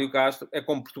aqui o Mário Castro, é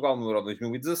como Portugal no Euro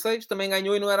 2016, também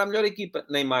ganhou e não era a melhor equipa.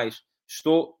 Nem mais.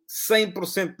 Estou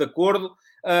 100% de acordo.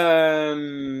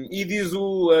 E diz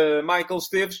o Michael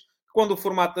Esteves que quando o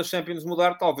formato das Champions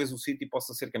mudar, talvez o City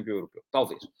possa ser campeão europeu.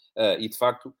 Talvez. E, de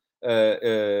facto, é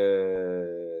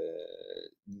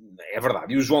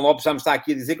verdade. E o João Lopes já me está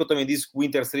aqui a dizer que eu também disse que o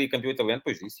Inter seria campeão italiano.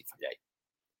 Pois disse, e falhei.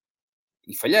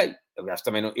 E falhei. Aliás,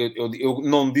 também não, eu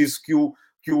não disse que o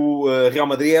Real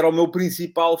Madrid era o meu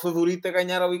principal favorito a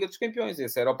ganhar a Liga dos Campeões.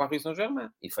 Esse era o Paris Saint-Germain.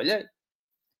 E falhei.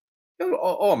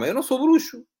 Homem, eu não sou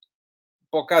bruxo.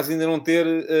 Para o caso ainda não ter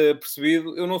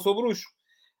percebido, eu não sou bruxo.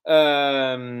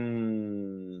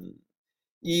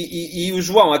 E o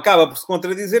João acaba por se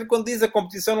contradizer quando diz que a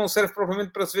competição não serve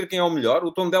propriamente para se ver quem é o melhor.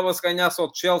 O tom dela, se ganhasse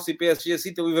ao Chelsea, PSG,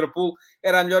 City, Liverpool,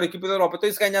 era a melhor equipa da Europa. Então,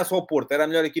 e se ganhasse ao Porto, era a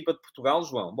melhor equipa de Portugal,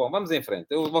 João? Bom, vamos em frente.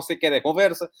 Você quer a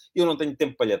conversa e eu não tenho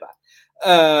tempo para lhe dar.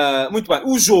 Muito bem.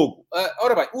 O jogo.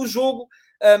 Ora bem, o jogo...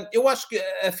 eu acho que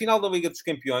a final da Liga dos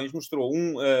Campeões mostrou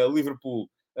Liverpool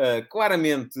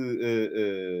claramente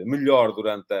melhor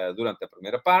durante a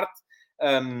primeira parte.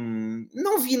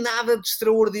 Não vi nada de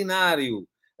extraordinário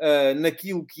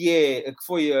naquilo que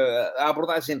foi a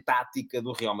abordagem tática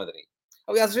do Real Madrid.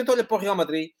 Aliás, a gente olha para o Real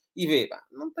Madrid e vê,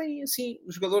 não tem assim,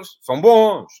 os jogadores são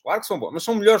bons, claro que são bons, mas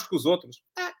são melhores que os outros.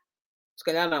 Se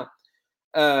calhar não.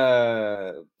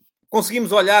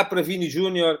 Conseguimos olhar para Vini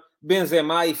Júnior,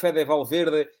 Benzema e FDV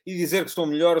Valverde e dizer que são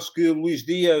melhores que Luís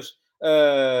Dias,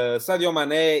 Sadio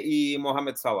Mané e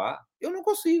Mohamed Salah? Eu não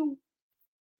consigo.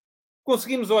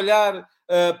 Conseguimos olhar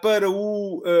para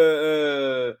o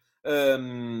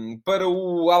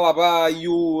Alaba e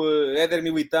o Éder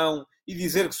Militão e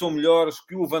dizer que são melhores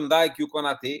que o Van Dijk e o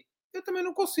Konaté? Eu também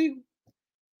não consigo.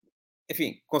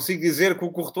 Enfim, consigo dizer que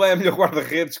o Courtois é melhor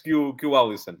guarda-redes que o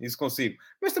Alisson. Isso consigo.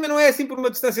 Mas também não é assim por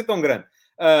uma distância tão grande.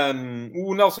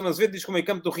 O Nelson Azevedo diz que o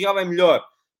meio-campo do Real é melhor.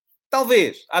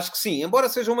 Talvez. Acho que sim. Embora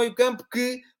seja um meio-campo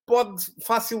que pode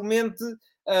facilmente...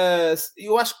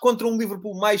 eu acho que contra um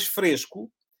Liverpool mais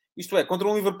fresco, isto é, contra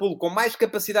um Liverpool com mais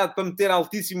capacidade para meter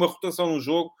altíssima rotação no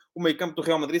jogo, o meio-campo do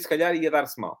Real Madrid se calhar ia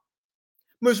dar-se mal.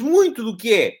 Mas muito do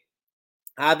que é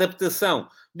a adaptação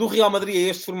do Real Madrid a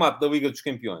este formato da Liga dos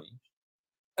Campeões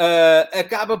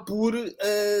acaba por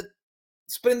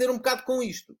se prender um bocado com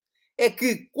isto. É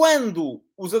que quando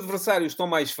os adversários estão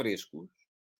mais frescos,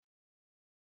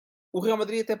 o Real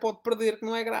Madrid até pode perder, que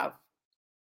não é grave.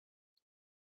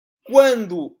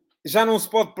 Quando já não se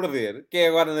pode perder, que é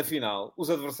agora na final,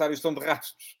 os adversários estão de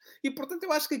rastros. E, portanto,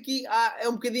 eu acho que aqui é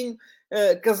um bocadinho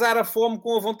casar a fome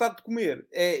com a vontade de comer.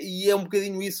 E é um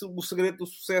bocadinho isso o segredo do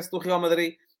sucesso do Real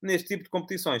Madrid neste tipo de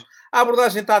competições. A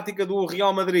abordagem tática do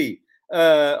Real Madrid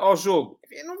ao jogo,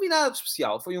 eu não vi nada de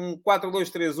especial. Foi um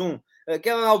 4-2-3-1.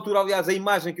 Aquela altura, aliás, a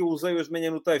imagem que eu usei hoje de manhã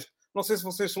no texto, não sei se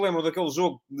vocês se lembram daquele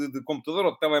jogo de computador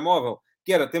ou de telemóvel,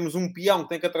 que era, temos um peão que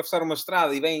tem que atravessar uma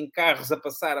estrada e vêm carros a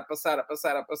passar,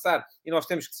 e nós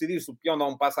temos que decidir se o peão dá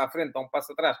um passo à frente, dá um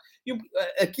passo atrás. E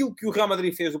aquilo que o Real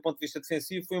Madrid fez do ponto de vista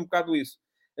defensivo foi um bocado isso.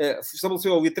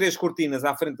 Estabeleceu ali 3 cortinas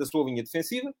à frente da sua linha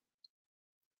defensiva,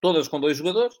 todas com 2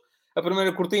 jogadores. A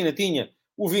primeira cortina tinha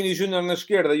o Vini Júnior na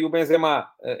esquerda e o Benzema,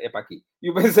 para aqui, e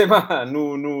o Benzema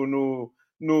no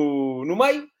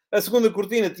meio. A segunda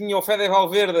cortina tinha o Fede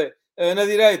Valverde na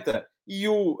direita e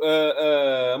o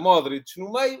Modric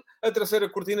no meio. A terceira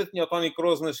cortina tinha o Toni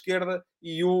Kroos na esquerda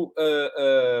e o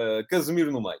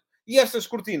Casemiro no meio. E estas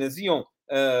cortinas iam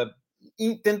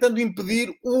tentando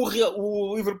impedir o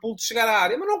Liverpool de chegar à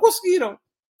área, mas não conseguiram.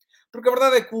 Porque a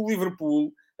verdade é que o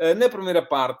Liverpool, na primeira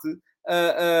parte,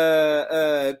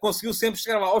 conseguiu sempre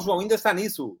chegar lá. João, ainda está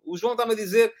nisso. O João está-me a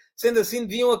dizer, sendo assim,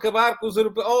 deviam acabar com os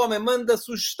europeus. Homem, manda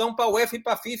sugestão para a UEFA e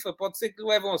para a FIFA. Pode ser que o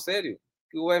levem a sério.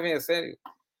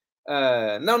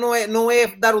 Não é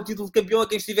dar o título de campeão a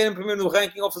quem estiver em primeiro no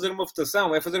ranking ou fazer uma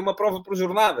votação. É fazer uma prova por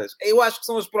jornadas. Eu acho que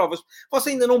são as provas. Você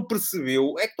ainda não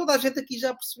percebeu. É que toda a gente aqui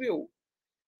já percebeu.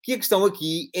 Que a questão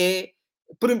aqui é...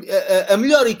 A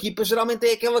melhor equipa geralmente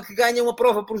é aquela que ganha uma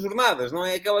prova por jornadas, não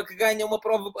é aquela que ganha uma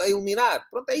prova a eliminar.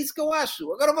 Pronto, é isso que eu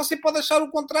acho. Agora você pode achar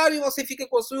o contrário, você fica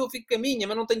com a sua, eu fico com a minha,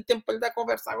 mas não tenho tempo para lhe dar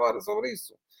conversa agora sobre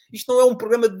isso. Isto não é um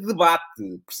programa de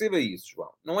debate. Perceba isso,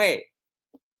 João. Não é.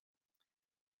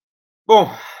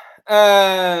 Bom,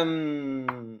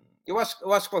 eu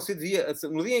acho que você devia...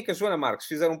 No dia em que a Joana Marques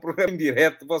fizer um programa em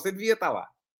direto, você devia estar lá.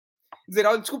 Dizer,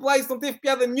 olha, desculpa lá, isso não teve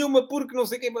piada nenhuma porque não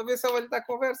sei quem, para ver se ela lhe dá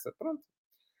conversa. Pronto.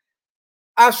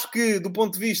 Acho que, do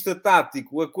ponto de vista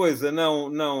tático, a coisa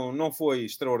não foi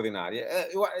extraordinária.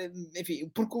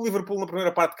 Enfim, porque o Liverpool, na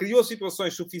primeira parte, criou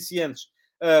situações suficientes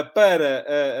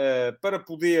para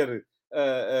poder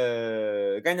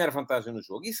ganhar vantagem no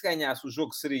jogo. E se ganhasse, o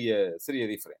jogo seria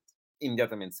diferente.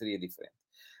 Imediatamente seria diferente.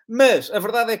 Mas a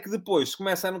verdade é que depois se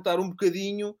começa a notar um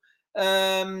bocadinho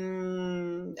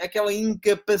aquela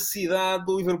incapacidade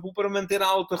do Liverpool para manter a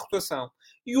alta rotação.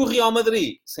 E o Real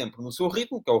Madrid, sempre no seu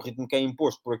ritmo, que é o ritmo que é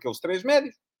imposto por aqueles três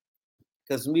médios,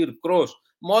 Casemiro, Kroos,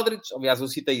 Modric. Aliás, eu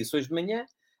citei isso hoje de manhã.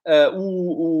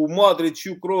 O Modric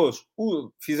e o Kroos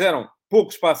fizeram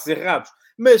poucos passos errados,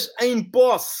 mas em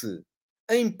posse,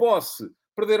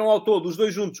 perderam ao todo, os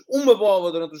dois juntos, uma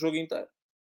bola durante o jogo inteiro.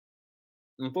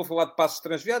 Não estou a falar de passos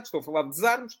transviados, estou a falar de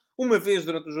desarmes, uma vez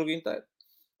durante o jogo inteiro.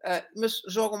 Mas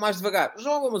jogam mais devagar.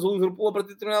 Jogam, mas o Liverpool, a partir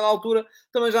de determinada altura,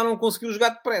 também já não conseguiu jogar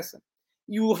depressa.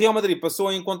 E o Real Madrid passou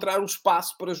a encontrar o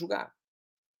espaço para jogar.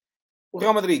 O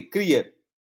Real Madrid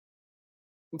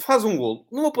faz um golo.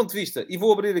 No meu ponto de vista, e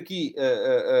vou abrir aqui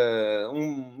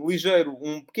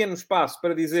um pequeno espaço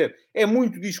para dizer, é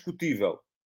muito discutível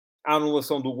a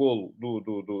anulação do golo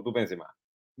do Benzema.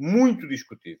 Muito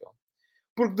discutível.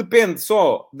 Porque depende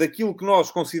só daquilo que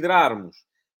nós considerarmos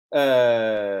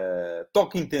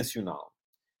toque intencional.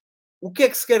 O que é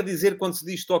que se quer dizer quando se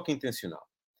diz toque intencional?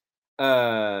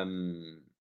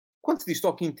 Quando se diz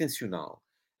toque intencional,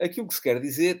 aquilo que se quer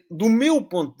dizer, do meu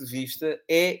ponto de vista,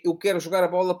 é eu quero jogar a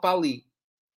bola para ali.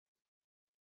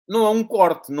 Não é um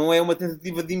corte, não é uma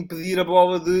tentativa de impedir a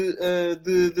bola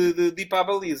de ir para a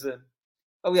baliza.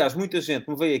 Aliás, muita gente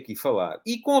me veio aqui falar,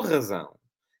 e com razão,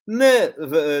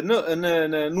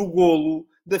 no golo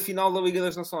da final da Liga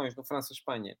das Nações, no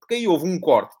França-Espanha. Porque aí houve um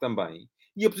corte também.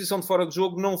 E a posição de fora de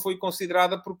jogo não foi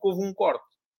considerada porque houve um corte.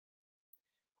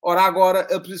 Ora, agora,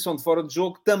 a posição de fora de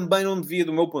jogo também não devia,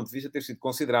 do meu ponto de vista, ter sido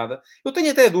considerada. Eu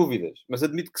tenho até dúvidas, mas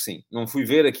admito que sim. Não fui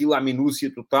ver aquilo à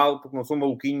minúcia total, porque não sou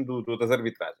maluquinho das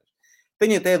arbitragens.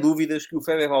 Tenho até dúvidas que o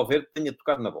FDV Valverde tenha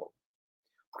tocado na bola.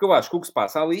 Porque eu acho que o que se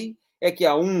passa ali é que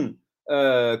há um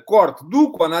corte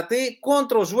do Konaté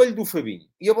contra o joelho do Fabinho.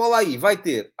 E a bola aí vai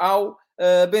ter ao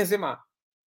Benzema.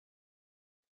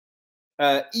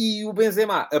 E o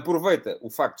Benzema aproveita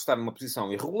o facto de estar numa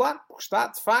posição irregular, porque está,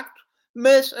 de facto,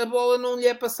 mas a bola não lhe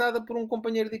é passada por um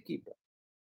companheiro de equipa.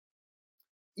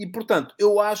 E, portanto,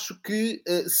 eu acho que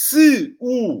se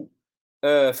o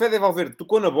Fede Valverde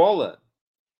tocou na bola,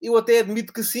 eu até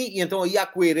admito que sim, e então aí há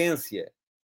coerência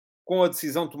com a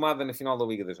decisão tomada na final da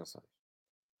Liga das Nações.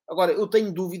 Agora, eu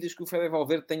tenho dúvidas que o Fede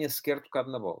Valverde tenha sequer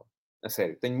tocado na bola. A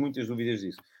sério, tenho muitas dúvidas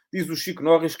disso. Diz o Chico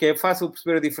Norris que é fácil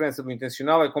perceber a diferença do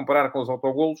intencional, é comparar com os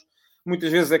autogolos.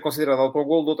 Muitas vezes é considerado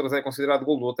autogolo, outras é considerado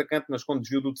golo do atacante, mas com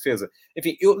desvio do defesa.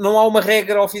 Enfim, não há uma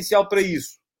regra oficial para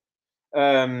isso.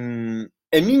 A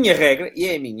minha regra, e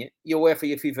é a minha, e a UEFA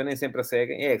e a FIFA nem sempre a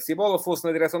seguem, é que se a bola fosse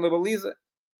na direção da baliza,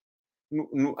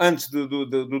 antes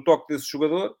do toque desse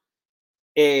jogador,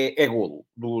 é golo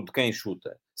de quem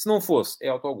chuta. Se não fosse, é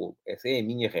autogolo. Essa é a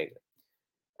minha regra.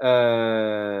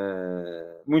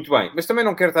 Muito bem. Mas também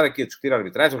não quero estar aqui a discutir a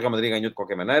arbitragem. O Real Madrid ganhou de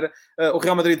qualquer maneira. O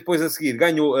Real Madrid, depois a seguir,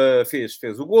 ganhou, fez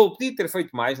o golo. Podia ter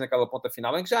feito mais naquela ponta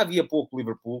final, em que já havia pouco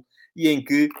Liverpool e em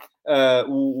que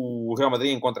o Real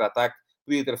Madrid, em contra-ataque,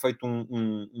 podia ter feito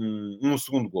um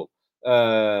segundo golo.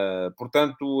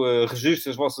 Portanto,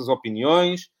 registre as vossas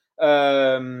opiniões.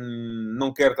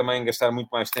 Não quero também gastar muito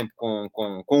mais tempo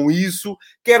com isso.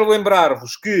 Quero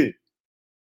lembrar-vos que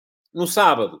no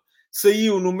sábado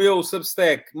saiu no meu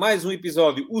Substack mais um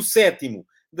episódio, o 7º,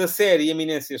 da série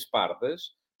Eminências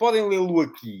Pardas. Podem lê-lo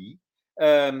aqui.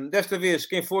 Desta vez,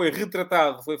 quem foi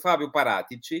retratado foi Fábio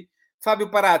Paratici. Fábio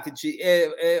Paratici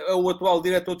é o atual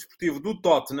diretor desportivo do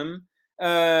Tottenham.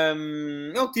 É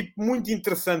um tipo muito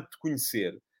interessante de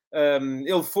conhecer.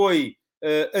 Ele foi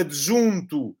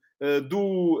adjunto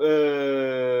do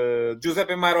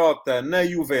Giuseppe Marotta na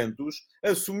Juventus,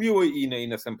 assumiu, e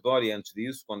na Sampdoria antes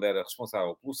disso, quando era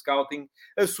responsável pelo scouting,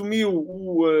 assumiu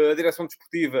a direção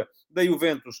desportiva da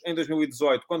Juventus em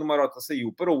 2018, quando o Marotta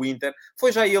saiu para o Inter.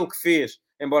 Foi já ele que fez,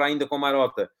 embora ainda com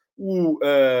Marotta, o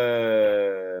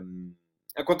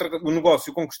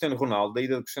negócio com Cristiano Ronaldo, da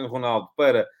ida de Cristiano Ronaldo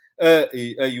para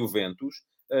a Juventus.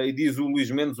 E diz o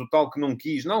Luís Mendes, o tal que não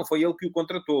quis. Não, foi ele que o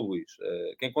contratou, Luís.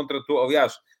 Quem contratou,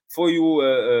 aliás, foi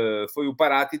o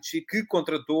Paratici que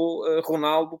contratou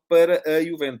Ronaldo para a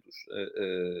Juventus.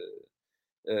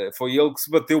 Foi ele que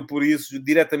se bateu por isso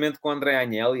diretamente com André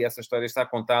Agnelli. Essa história está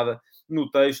contada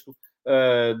no texto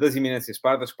das Eminências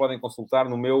Pardas, que podem consultar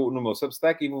no meu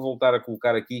Substack, e vou voltar a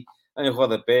colocar aqui em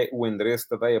rodapé o endereço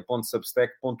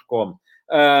tadeia.substack.com.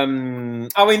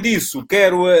 Além disso,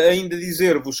 quero ainda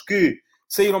dizer-vos que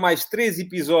saíram mais 3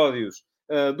 episódios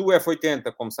do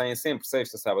F80, como saem sempre,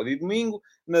 sexta, sábado e domingo.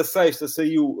 Na sexta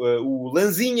saiu o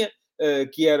Lanzinha,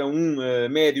 que era um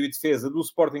médio e defesa do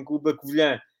Sporting Clube da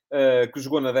Covilhã, que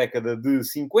jogou na década de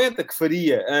 50, que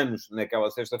faria anos naquela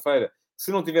sexta-feira,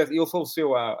 se não tivesse... Ele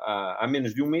faleceu há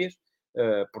menos de um mês,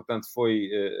 portanto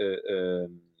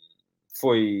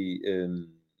foi...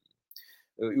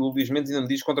 o Luís Mendes ainda me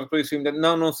diz que contratou e saiu imediatamente.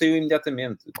 Não, não saiu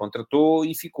imediatamente. Contratou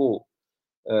e ficou.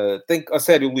 A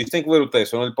sério, Luís, tem que ler o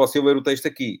texto. Eu não lhe posso ir ler o texto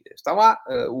aqui. Está lá.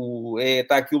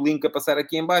 Está aqui o link a passar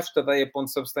aqui em baixo.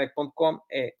 tadeia.substack.com.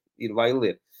 É ir lá e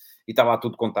ler. E está lá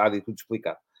tudo contado e tudo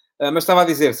explicado. Mas estava a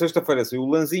dizer, sexta-feira saiu o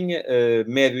Lanzinha,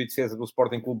 médio e defesa do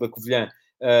Sporting Clube da Covilhã,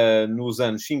 nos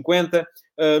anos 50.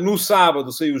 No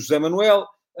sábado saiu o José Manuel,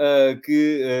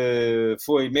 que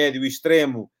foi médio e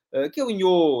extremo, que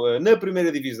alinhou na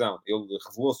primeira divisão. Ele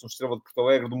revelou-se um estrela de Porto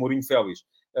Alegre do Mourinho Félix,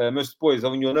 mas depois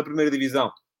alinhou na primeira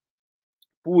divisão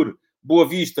por Boa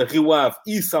Vista, Rio Ave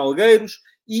e Salgueiros.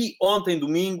 E ontem,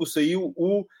 domingo, saiu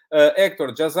o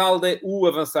Héctor Jazalde, o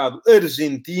avançado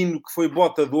argentino, que foi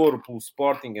botador pelo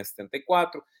Sporting em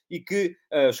 74 e que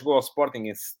chegou ao Sporting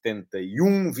em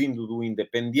 71, vindo do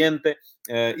Independiente,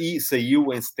 e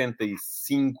saiu em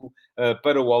 75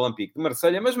 para o Olympique de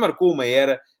Marselha, mas marcou uma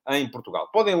era em Portugal.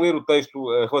 Podem ler o texto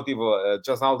relativo a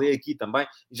Jazalde aqui também,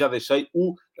 e já deixei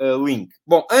o link.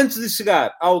 Bom, antes de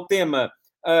chegar ao tema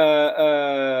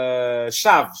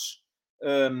Chaves,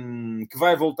 que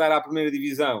vai voltar à primeira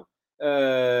divisão,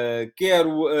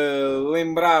 quero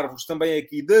lembrar-vos também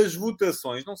aqui das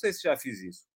votações. Não sei se já fiz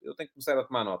isso. Eu tenho que começar a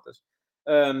tomar notas.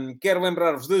 Quero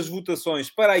lembrar-vos das votações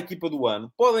para a equipa do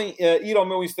ano. Podem ir ao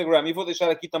meu Instagram e vou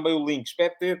deixar aqui também o link.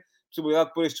 Espero ter possibilidade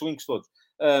de pôr estes links todos.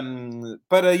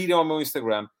 Para irem ao meu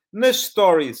Instagram. Nas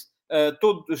stories,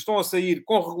 estão a sair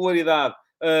com regularidade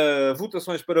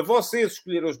votações para vocês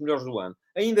escolher os melhores do ano.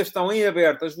 Ainda estão em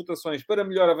aberto as votações para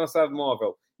melhor avançado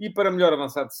móvel e para melhor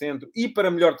avançado de centro e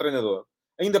para melhor treinador.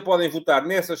 Ainda podem votar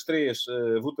nessas três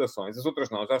votações. As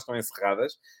outras não, já estão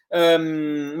encerradas.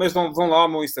 Mas vão lá ao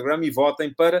meu Instagram e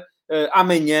votem para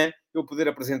amanhã eu poder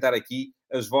apresentar aqui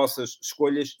as vossas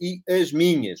escolhas e as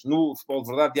minhas no Futebol de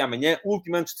Verdade de amanhã,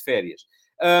 último antes de férias.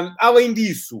 Além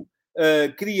disso,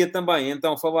 queria também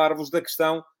então falar-vos da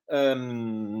questão...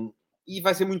 e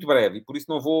vai ser muito breve, e por isso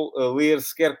não vou ler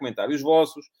sequer comentários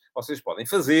vossos. Vocês podem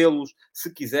fazê-los,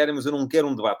 se quiserem, mas eu não quero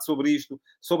um debate sobre isto,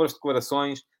 sobre as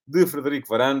declarações de Frederico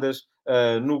Varandas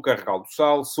no Carregal do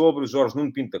Sal, sobre Jorge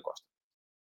Nuno Pinto da Costa.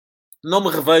 Não me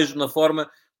revejo na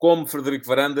forma como Frederico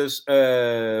Varandas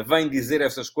vem dizer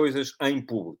essas coisas em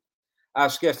público.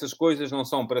 Acho que estas coisas não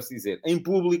são para se dizer em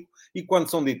público, e quando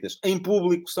são ditas em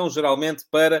público, são geralmente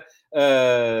para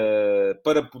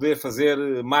poder fazer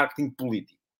marketing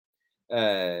político.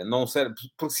 Não serve,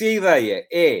 porque se a ideia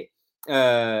é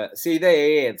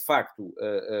de facto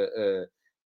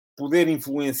poder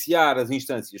influenciar as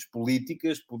instâncias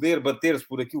políticas, poder bater-se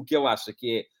por aquilo que ele acha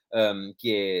que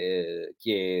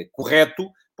é correto,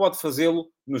 pode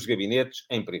fazê-lo nos gabinetes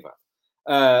em privado.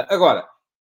 Agora,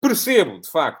 percebo de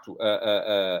facto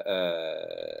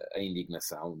a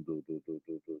indignação de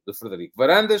Frederico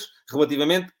Varandas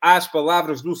relativamente às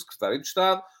palavras do secretário de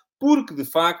Estado, porque de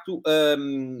facto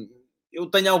eu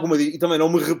tenho alguma... E também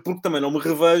porque também não me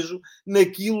revejo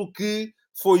naquilo que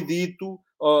foi dito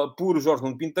por Jorge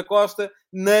Nuno Pinto da Costa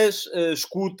nas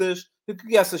escutas,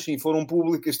 que essas sim foram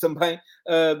públicas também,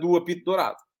 do Apito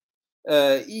Dourado.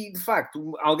 E, de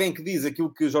facto, alguém que diz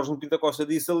aquilo que Jorge Nuno Pinto da Costa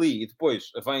disse ali e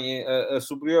depois vem a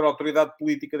superior autoridade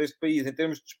política deste país, em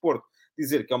termos de desporto,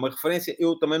 dizer que é uma referência,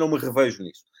 eu também não me revejo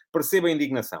nisso. Percebo a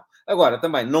indignação. Agora,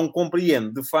 também não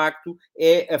compreendo, de facto,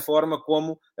 é a forma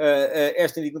como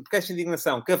porque esta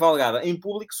indignação cavalgada em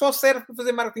público só serve para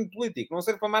fazer marketing político, não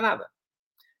serve para mais nada.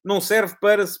 Não serve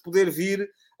para se poder vir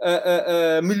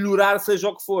a melhorar, seja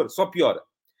o que for, só piora.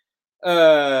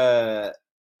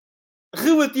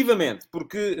 Relativamente,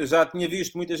 porque já tinha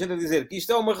visto muita gente a dizer que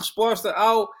isto é uma resposta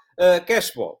ao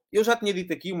cashball. Eu já tinha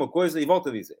dito aqui uma coisa e volto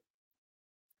a dizer.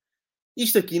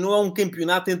 Isto aqui não é um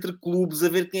campeonato entre clubes a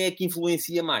ver quem é que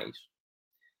influencia mais.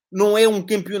 Não é um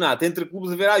campeonato entre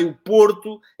clubes a ver, o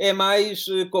Porto é mais...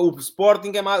 o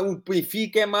Sporting é mais... o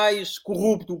Benfica é mais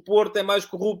corrupto, o Porto é mais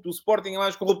corrupto, o Sporting é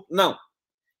mais corrupto. Não.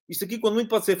 Isto aqui, quando muito,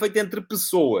 pode ser feito entre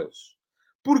pessoas.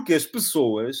 Porque as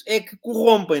pessoas é que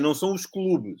corrompem, não são os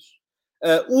clubes.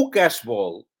 O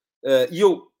cashball, e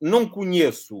eu não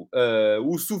conheço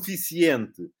o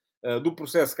suficiente do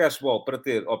processo cashball para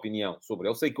ter opinião sobre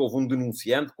ele. Sei que houve um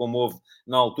denunciante, como houve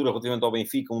na altura relativamente ao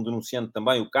Benfica, um denunciante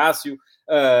também, o Cássio,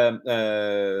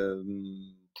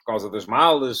 por causa das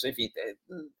malas, enfim.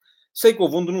 Sei que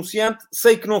houve um denunciante,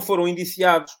 sei que não foram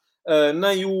indiciados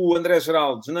nem o André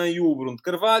Geraldes, nem o Bruno de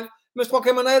Carvalho, mas, de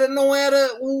qualquer maneira, não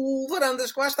era o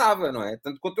Varandas que lá estava, não é?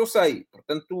 Tanto quanto eu sei.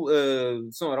 Portanto,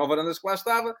 se não era o Varandas que lá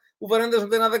estava, o Varandas não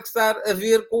tem nada que estar a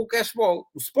ver com o cashball.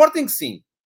 O Sporting, sim.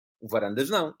 O Varandas,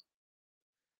 não.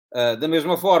 Da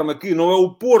mesma forma que não é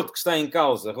o Porto que está em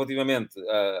causa relativamente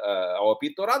ao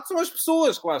apito dourado, são as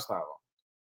pessoas que lá estavam.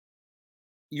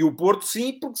 E o Porto,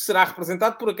 sim, porque será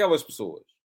representado por aquelas pessoas.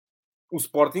 O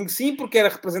Sporting, sim, porque era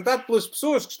representado pelas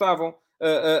pessoas que estavam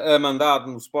a mandar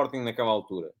no Sporting naquela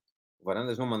altura. O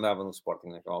Varandas não mandava no Sporting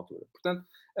naquela altura. Portanto,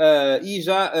 e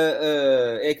já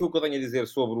é aquilo que eu tenho a dizer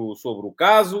sobre o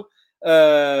caso.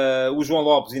 O João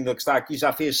Lopes, ainda que está aqui,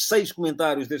 já fez 6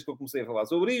 comentários desde que eu comecei a falar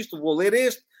sobre isto. Vou ler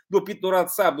este. Do apito dourado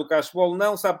sabe, do Cachebol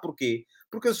não. Sabe porquê?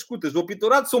 Porque as escutas do apito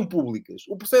dourado são públicas.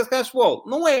 O processo de Cachebol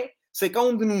não é. Sei que há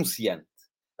um denunciante.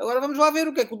 Agora vamos lá ver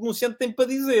o que é que o denunciante tem para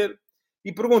dizer.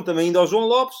 E pergunta-me ainda ao João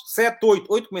Lopes,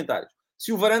 8 comentários.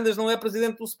 Se o Varandas não é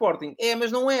presidente do Sporting. É,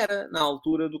 mas não era, na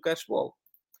altura do Cachebol.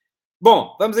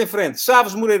 Bom, vamos em frente.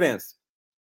 Chaves Moreirense.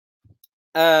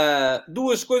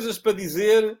 Duas coisas para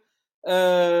dizer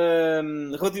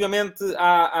relativamente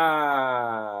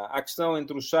à questão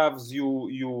entre os Chaves e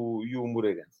o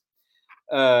Moreirense.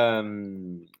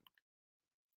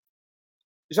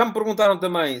 Já me perguntaram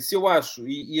também se eu acho,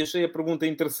 e achei a pergunta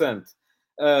interessante,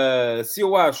 se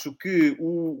eu acho que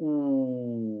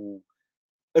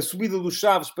a subida dos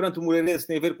Chaves perante o Moreirense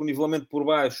tem a ver com o nivelamento por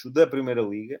baixo da Primeira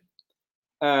Liga.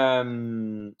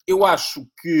 Eu acho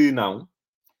que não.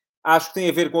 Acho que tem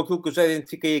a ver com aquilo que eu já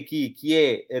identifiquei aqui, que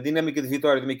é a dinâmica de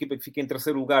vitória de uma equipa que fica em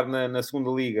terceiro lugar na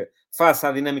segunda Liga, face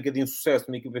à dinâmica de insucesso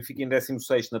de uma equipa que fica em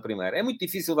 16º na Primeira. É muito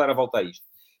difícil dar a volta a isto.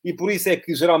 E por isso é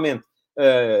que, geralmente,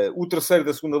 o terceiro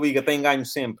da segunda Liga tem ganho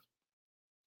sempre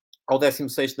ao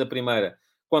 16º da Primeira,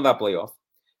 quando há play-off.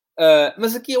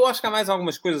 Mas aqui eu acho que há mais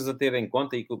algumas coisas a ter em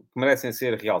conta e que merecem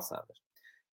ser realçadas.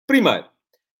 Primeiro,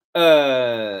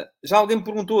 já alguém me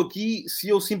perguntou aqui se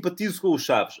eu simpatizo com os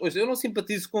Chaves. Hoje, eu não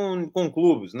simpatizo com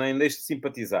clubes, nem deixo de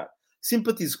simpatizar.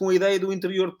 Simpatizo com a ideia do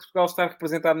interior de Portugal estar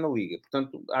representado na Liga.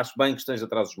 Portanto, acho bem que esteja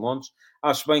atrás dos montes,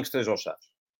 acho bem que esteja aos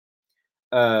Chaves.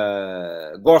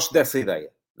 Gosto dessa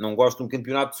ideia. Não gosto de um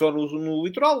campeonato só no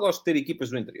litoral, gosto de ter equipas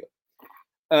do interior.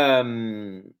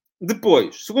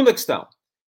 Depois, segunda questão.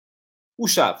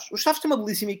 Os Chaves. Os Chaves têm uma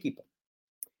belíssima equipa.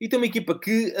 E tem uma equipa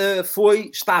que foi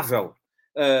estável.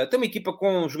 Tem uma equipa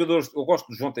com jogadores... Eu gosto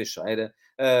do João Teixeira,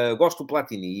 gosto do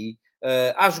Platini.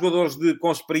 Há jogadores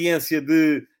com experiência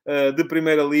de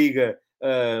Primeira Liga,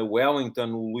 o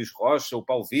Wellington, o Luís Rocha, o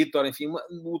Paulo Vítor, enfim,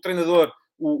 o treinador,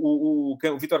 o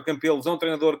Vítor Campelos, é um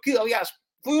treinador que, aliás,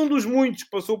 foi um dos muitos que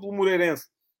passou pelo Moreirense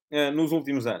nos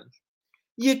últimos anos.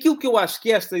 E aquilo que eu acho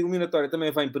que esta eliminatória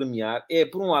também vai premiar é,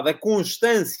 por um lado, a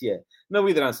constância na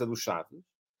liderança do Chaves,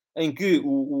 em que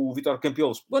o Vítor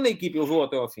Campelos pegou na equipa e levou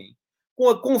até ao fim, com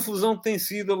a confusão que tem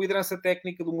sido a liderança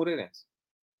técnica do Moreirense.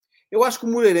 Eu acho que o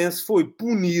Moreirense foi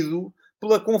punido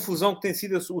pela confusão que tem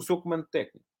sido o seu comando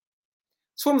técnico.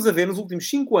 Se formos a ver, nos últimos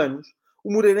 5 anos,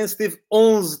 o Moreirense teve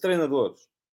 11 treinadores.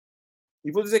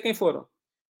 E vou dizer quem foram.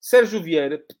 Sérgio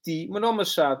Vieira, Petit, Manuel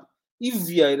Machado, Ivo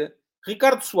Vieira,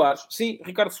 Ricardo Soares. Sim,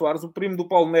 Ricardo Soares, o primo do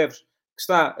Paulo Neves, que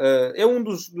está... é um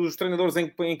dos treinadores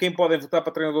em quem podem votar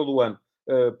para treinador do ano,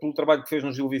 pelo trabalho que fez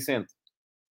no Gil Vicente.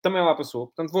 Também lá passou.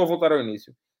 Portanto, vou voltar ao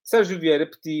início. Sérgio Vieira,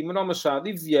 Petit, Manuel Machado,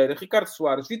 Ivo Vieira, Ricardo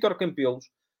Soares, Vítor Campelos,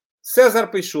 César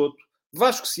Peixoto,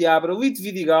 Vasco Seabra, Lito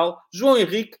Vidigal, João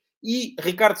Henrique e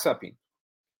Ricardo Sapinto.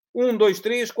 1, 2,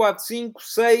 3, 4, 5,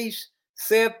 6,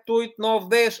 7, 8, 9,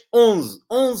 10, 11.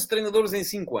 11 treinadores em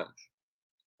 5 anos.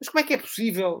 Mas como é que é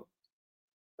possível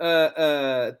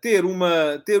ter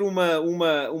uma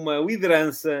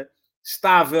liderança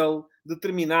estável,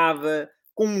 determinada,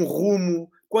 com um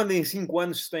rumo, quando em 5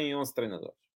 anos se têm 11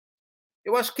 treinadores?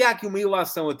 Eu acho que há aqui uma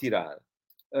ilação a tirar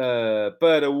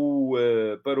para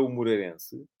o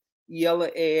Moreirense, e ela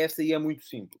é esta e é muito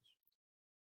simples.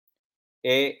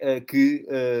 É que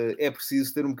é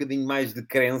preciso ter um bocadinho mais de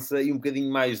crença e um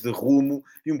bocadinho mais de rumo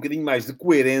e um bocadinho mais de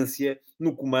coerência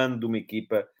no comando de uma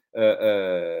equipa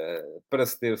para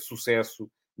se ter sucesso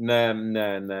na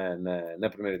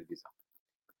primeira divisão.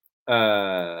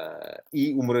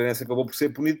 E o Moreirense acabou por ser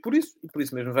punido por isso, e por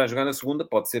isso mesmo vai jogar na segunda.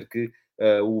 Pode ser que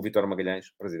o Vítor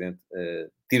Magalhães, presidente,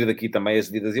 tire daqui também as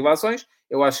devidas ilações.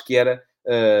 Eu acho que era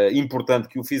importante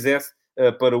que o fizesse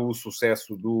para o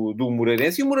sucesso do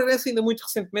Moreirense. E o Moreirense ainda muito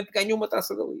recentemente ganhou uma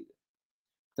taça da Liga.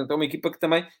 Portanto, é uma equipa que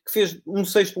também que fez um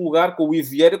 6º lugar com o Ivo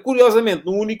Vieira, curiosamente,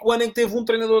 no único ano em que teve um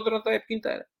treinador durante a época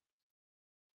inteira.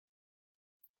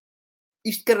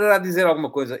 Isto quererá dizer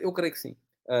alguma coisa? Eu creio que sim.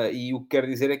 E o que quero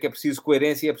dizer é que é preciso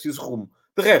coerência e é preciso rumo.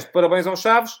 De resto, parabéns aos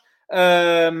Chaves,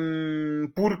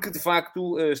 porque, de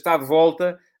facto, está de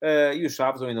volta. E os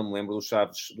Chaves, eu ainda me lembro dos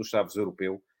Chaves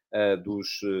europeu,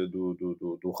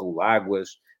 do Raul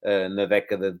Águas, na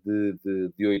década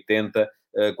de 80,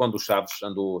 quando o Chaves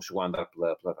chegou a andar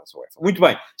pela Taça UEFA. Muito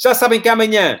bem. Já sabem que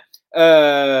amanhã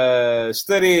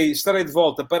estarei de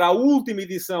volta para a última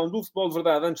edição do Futebol de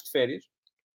Verdade antes de férias.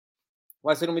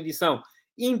 Vai ser uma edição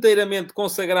inteiramente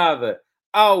consagrada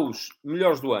aos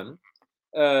melhores do ano.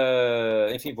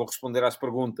 Enfim, vou responder às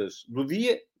perguntas do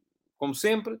dia, como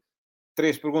sempre.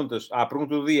 3 perguntas à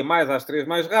pergunta do dia, mais às 3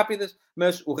 mais rápidas,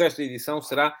 mas o resto da edição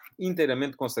será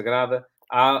inteiramente consagrada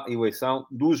à eleição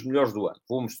dos melhores do ano.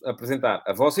 Vou-vos apresentar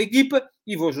a vossa equipa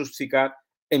e vou justificar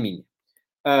a minha.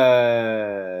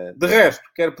 De resto,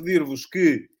 quero pedir-vos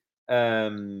que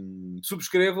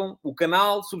subscrevam o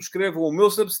canal, subscrevam o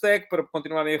meu Substack para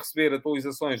continuarem a receber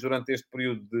atualizações durante este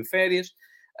período de férias.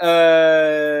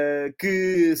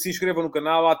 Que se inscrevam no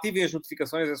canal, ativem as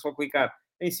notificações, é só clicar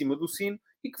em cima do sino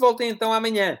e que voltem então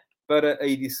amanhã para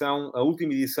a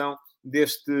última edição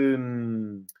desta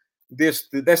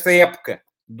época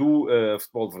do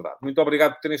Futebol de Verdade. Muito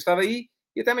obrigado por terem estado aí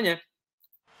e até amanhã.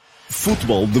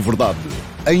 Futebol de Verdade,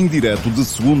 em direto de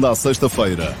segunda a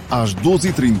sexta-feira, às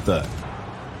 12h30.